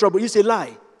there's no trouble. It's a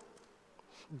lie.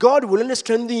 God will only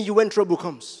strengthen you when trouble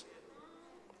comes.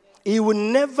 He will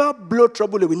never blow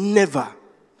trouble away. Never.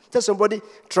 Tell somebody,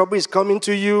 trouble is coming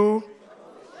to you.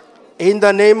 In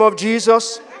the name of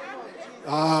Jesus.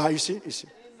 You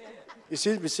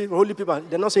see, holy people,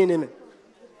 they're not saying amen.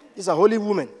 These are holy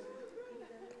women.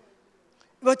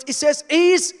 But it says,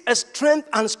 is a strength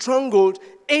and stronghold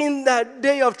in that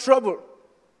day of trouble.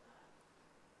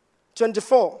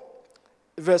 24,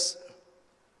 verse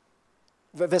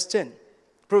 10,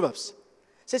 Proverbs.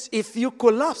 It says, if you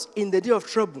collapse in the day of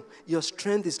trouble, your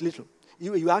strength is little.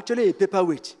 You are actually a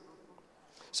paperweight.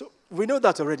 So we know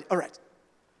that already. All right.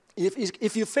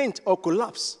 If you faint or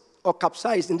collapse or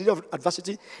capsize in the day of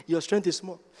adversity, your strength is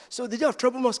small. So the day of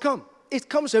trouble must come. It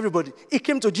comes to everybody. It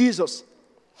came to Jesus.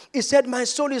 He said, my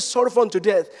soul is sorrowful unto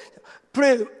death.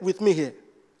 Pray with me here.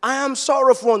 I am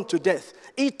sorrowful unto death.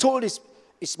 He told his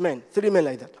men, 3 men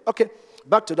like that. Okay,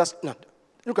 back to that. No,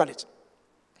 look at it.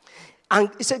 And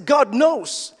he said, God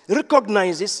knows,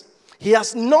 recognizes, He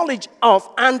has knowledge of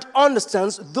and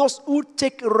understands those who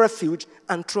take refuge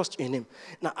and trust in Him.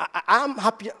 Now, I'm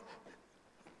happy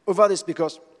over this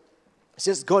because it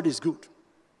says God is good.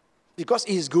 Because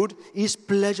He is good, His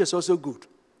pleasure is also good.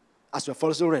 As we have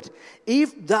also read.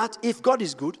 If God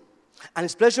is good, and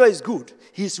His pleasure is good,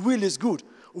 His will is good,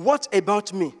 what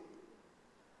about me?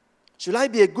 Should I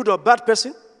be a good or bad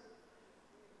person?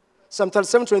 Psalm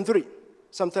 37:23.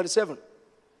 Psalm 37,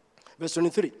 verse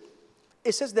 23.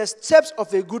 It says, the steps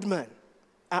of a good man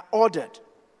are ordered.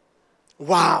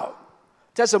 Wow.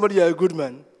 Tell somebody you're a good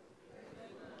man.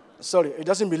 Sorry, it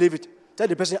doesn't believe it. Tell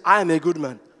the person, I am a good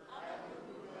man.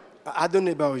 I don't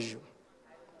know about you.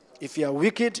 If you are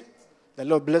wicked, the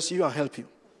Lord bless you and help you.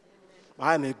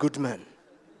 I am a good man.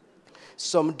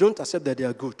 Some don't accept that they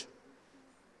are good.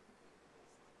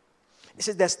 It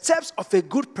says the steps of a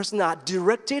good person are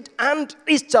directed and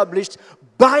established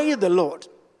by the Lord.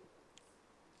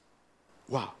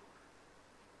 Wow.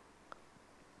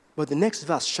 But the next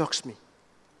verse shocks me.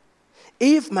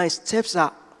 If my steps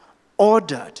are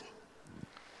ordered,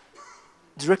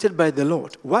 directed by the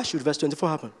Lord, why should verse 24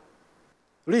 happen?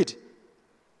 Read.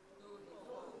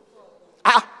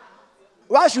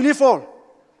 Why should he fall?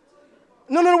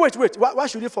 No, wait. Why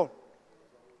should he fall?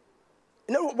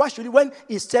 Why should he, when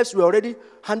his steps were already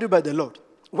handled by the Lord,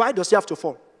 why does he have to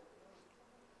fall?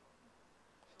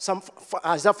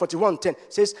 Isaiah 41:10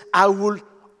 says, I will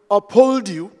uphold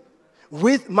you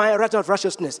with my right of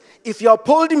righteousness. If you're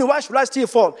upholding me, why should I still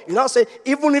fall? You now say,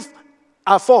 even if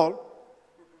I fall,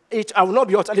 I will not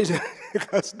be utterly.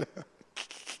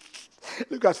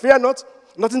 Look at, fear not,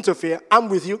 nothing to fear. I'm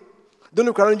with you. Don't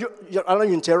look around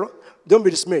you in terror. Don't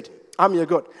be dismayed. I'm your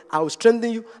God. I will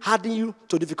strengthen you, harden you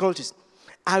to difficulties.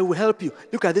 I will help you.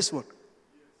 Look at this one.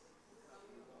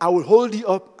 I will hold you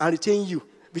up and retain you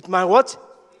with my what?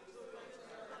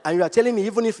 And you are telling me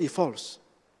even if he falls.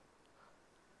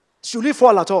 Should he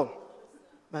fall at all?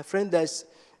 My friend, there's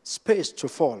space to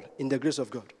fall in the grace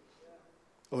of God.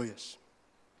 Oh, yes.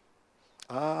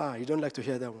 You don't like to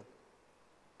hear that one.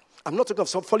 I'm not talking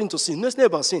of falling to sin. No, it's not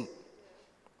about sin.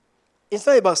 It's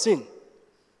not about sin.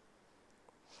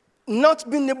 Not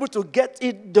being able to get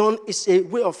it done is a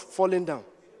way of falling down.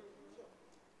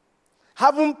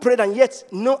 Having prayed and yet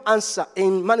no answer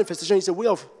in manifestation is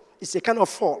it's a kind of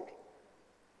fall.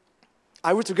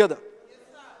 Are we together? Yes,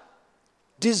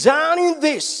 desiring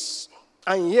this,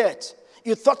 and yet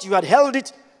you thought you had held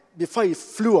it before it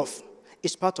flew off.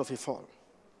 It's part of a fall.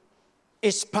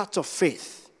 It's part of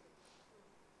faith.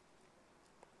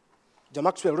 John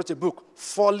Maxwell wrote a book,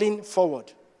 Falling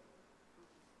Forward.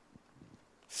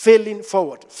 Failing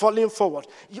forward, falling forward.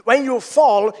 When you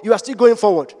fall, you are still going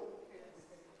forward.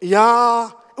 Yeah,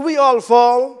 we all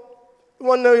fall,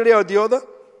 one area or the other.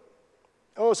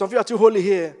 Oh, some of you are too holy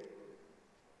here.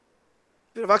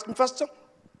 You have asked me, Pastor?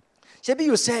 Maybe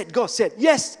you said, God said,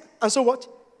 yes, and so what?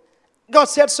 God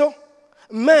said so.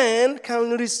 Man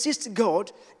can resist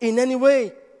God in any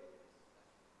way.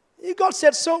 God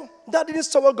said so. That didn't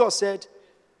stop what God said.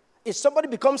 If somebody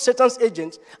becomes Satan's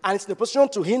agent and it's in a position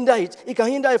to hinder it, he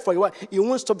can hinder it for a while. It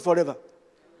won't stop forever.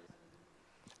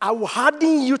 I will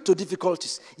harden you to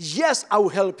difficulties. Yes, I will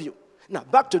help you. Now,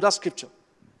 back to that scripture.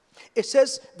 It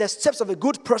says, the steps of a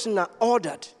good person are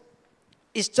ordered,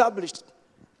 established,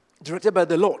 directed by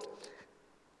the Lord.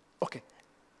 Okay.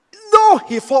 Though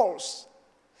he falls,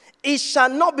 he shall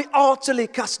not be utterly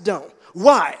cast down.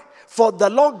 Why? For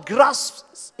the Lord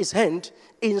grasps his hand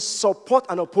in support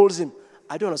and upholds him.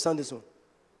 I don't understand this one.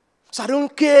 So I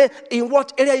don't care in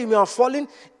what area you may have fallen,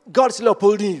 God is still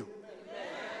upholding you.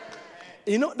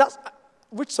 You know, that's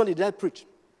which Sunday did I preach?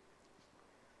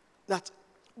 That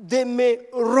they may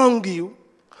wrong you,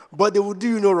 but they will do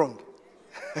you no wrong.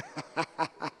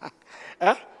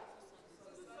 Huh?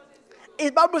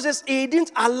 The Bible says he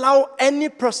didn't allow any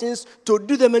persons to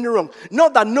do them any wrong.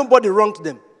 Not that nobody wronged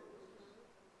them.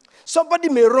 Somebody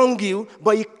may wrong you,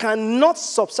 but he cannot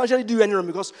substantially do you any wrong,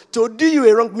 because to do you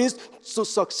a wrong means to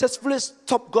successfully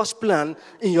stop God's plan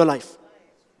in your life.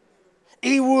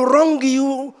 He will wrong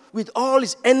you with all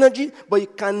his energy, but he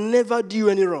can never do you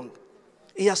any wrong.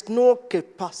 He has no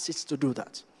capacity to do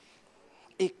that.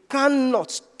 He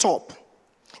cannot stop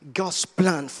God's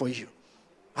plan for you.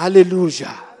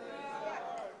 Hallelujah.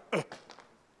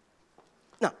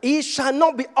 Now, he shall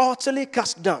not be utterly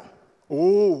cast down.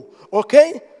 Oh,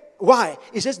 okay. Why?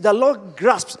 It says the Lord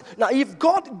grasps. Now, if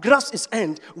God grasps his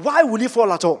hand, why will he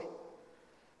fall at all?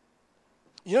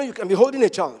 You know, you can be holding a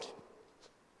child.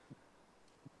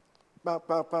 You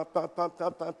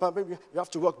have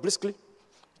to walk briskly.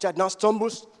 The child now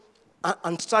stumbles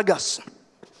and staggers.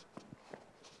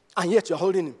 And yet you're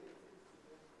holding him.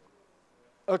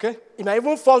 Okay? He might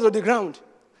even fall to the ground.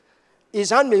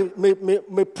 His hand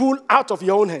may pull out of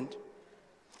your own hand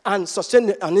and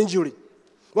sustain an injury.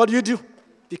 What do?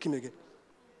 Pick him again.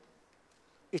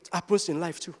 It happens in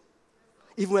life too.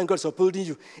 Even when God is upholding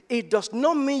you. It does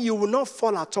not mean you will not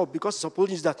fall at all because it's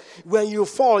upholding you. That when you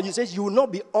fall, you say you will not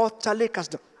be utterly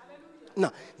cast down.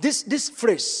 Now, this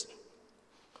phrase,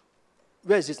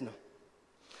 where is it now?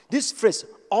 This phrase,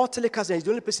 utterly cast down, is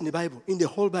the only place in the Bible, in the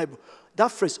whole Bible.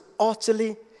 That phrase,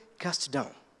 utterly cast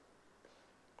down.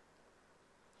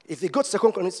 If you go to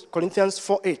 2 Corinthians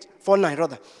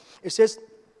 4:9, it says,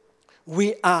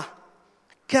 we are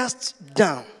cast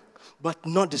down, but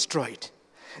not destroyed.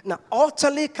 Now,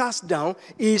 utterly cast down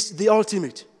is the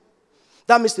ultimate.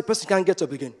 That means the person can't get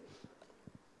up again.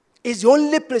 It's the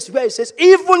only place where it says,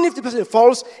 even if the person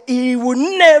falls, he will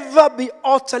never be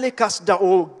utterly cast down.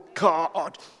 Oh,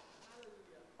 God.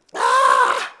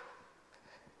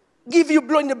 Give you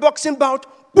blow in the boxing bout.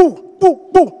 Boo, boo,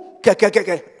 boo.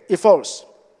 He falls.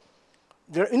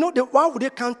 Why would they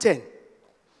count 10?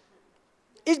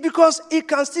 It's because he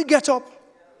can still get up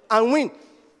and win.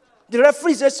 The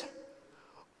referee says,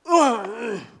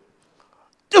 1,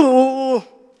 2,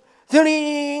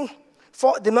 3,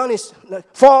 4. The man is like,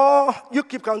 4. You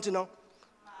keep counting now.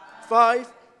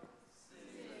 5.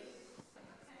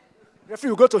 The referee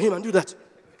will go to him and do that.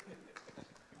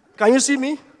 Can you see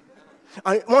me?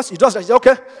 And once he does that, he says,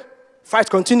 okay, fight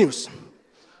continues.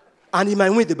 And he might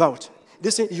win the bout.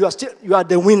 Listen, you are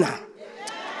the winner.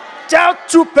 Tell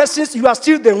 2 persons you are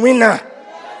still the winner.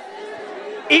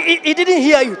 He didn't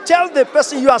hear you. Tell the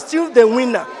person you are still the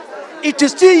winner. It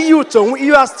is still you to win.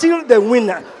 You are still the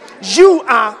winner. You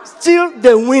are still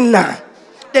the winner.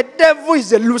 The devil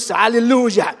is the loser.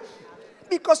 Hallelujah.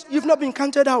 Because you've not been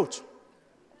counted out.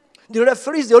 The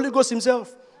referee is the Holy Ghost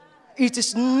himself. It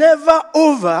is never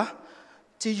over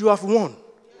till you have won.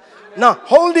 Now,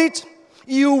 hold it.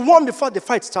 You won before the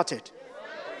fight started.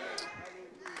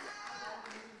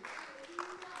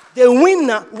 The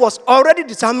winner was already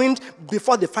determined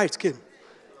before the fight came.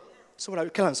 So what are we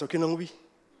killing?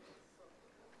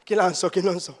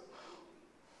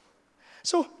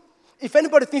 So, if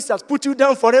anybody thinks that's put you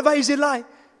down forever, is a lie.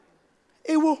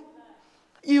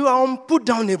 You are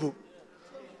unputdownable.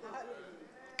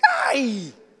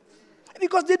 Guy!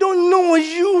 Because they don't know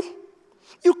you.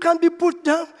 You can't be put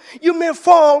down. You may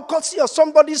fall because of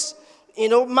somebody's,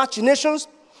 machinations.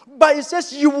 But it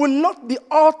says you will not be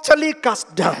utterly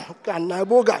cast down.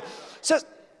 It says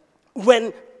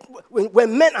when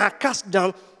men are cast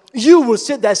down, you will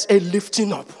say there's a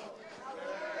lifting up.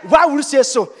 Why would you say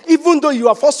so? Even though you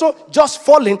have also just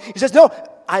fallen, he says, no,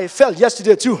 I fell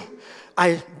yesterday too.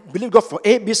 I believe God for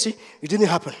ABC. It didn't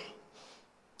happen.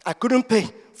 I couldn't pay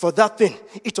for that thing.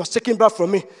 It was taken back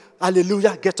from me.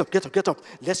 Hallelujah. Get up.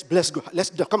 Let's bless God. Let's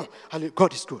do. Come on. Hallelujah.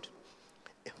 God is good.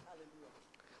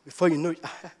 Before you know it,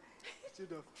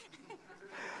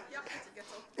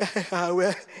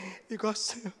 well,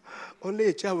 because only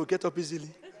a child will get up easily.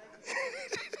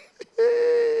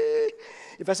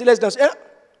 If I say let's dance,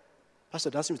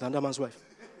 Pastor dancing with another man's wife.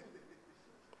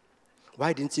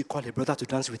 Why didn't he call a brother to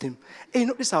dance with him? Hey,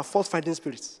 these are fault-finding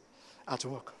spirits at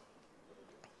work.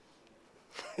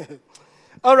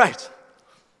 All right.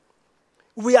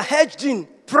 We are hedged in,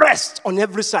 pressed on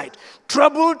every side,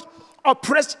 troubled,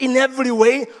 oppressed in every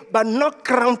way, but not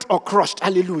crowned or crushed.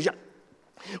 Hallelujah.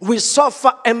 We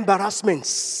suffer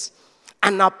embarrassments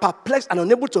and are perplexed and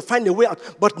unable to find a way out,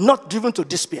 but not driven to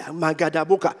despair.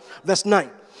 Magadaboka. Verse 9.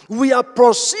 We are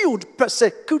pursued,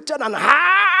 persecuted, and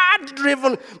hard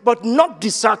driven, but not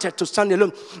deserted to stand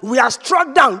alone. We are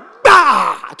struck down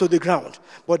to the ground,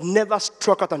 but never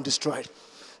struck out and destroyed.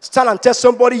 Stand and tell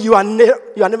somebody you are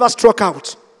never struck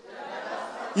out.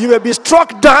 You may be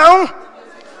struck down.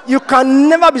 You can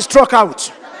never be struck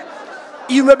out.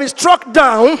 You may be struck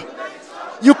down.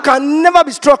 You can never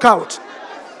be struck out.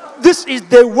 This is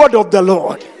the word of the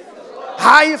Lord.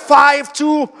 High five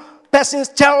 2 persons.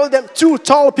 Tell them 2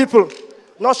 tall people.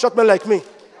 Not short men like me.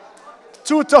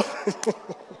 2 tall.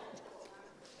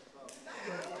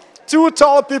 2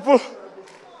 tall people.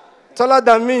 Taller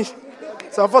than me.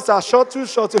 Some of us are short, too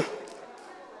short.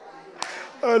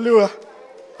 Hallelujah.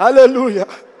 Hallelujah.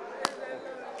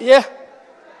 Yeah.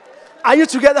 Are you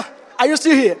together? Are you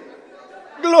still here?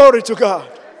 Glory to God.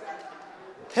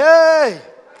 Hey.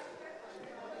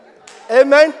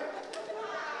 Amen.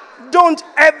 Don't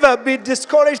ever be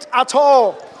discouraged at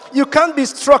all. You can't be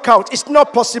struck out. It's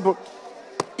not possible.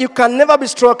 You can never be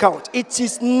struck out. It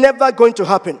is never going to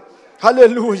happen.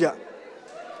 Hallelujah.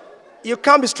 You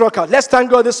can't be struck out. Let's thank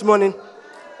God this morning.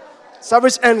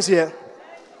 Service ends here.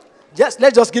 Let's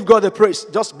just give God the praise.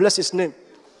 Just bless his name.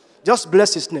 Just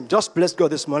bless his name. Just bless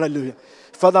God this morning. Hallelujah.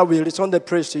 Father, we return the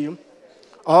praise to you.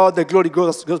 All the glory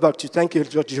goes back to you. Thank you,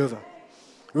 Lord Jehovah.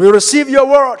 We receive your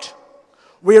word.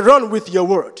 We run with your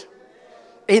word.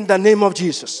 In the name of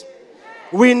Jesus.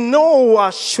 We know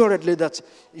assuredly that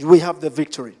we have the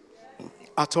victory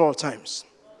at all times.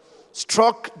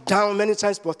 Struck down many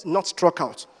times, but not struck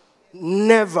out.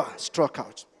 Never struck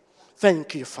out.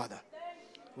 Thank you, Father.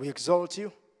 We exalt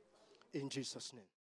you in Jesus' name.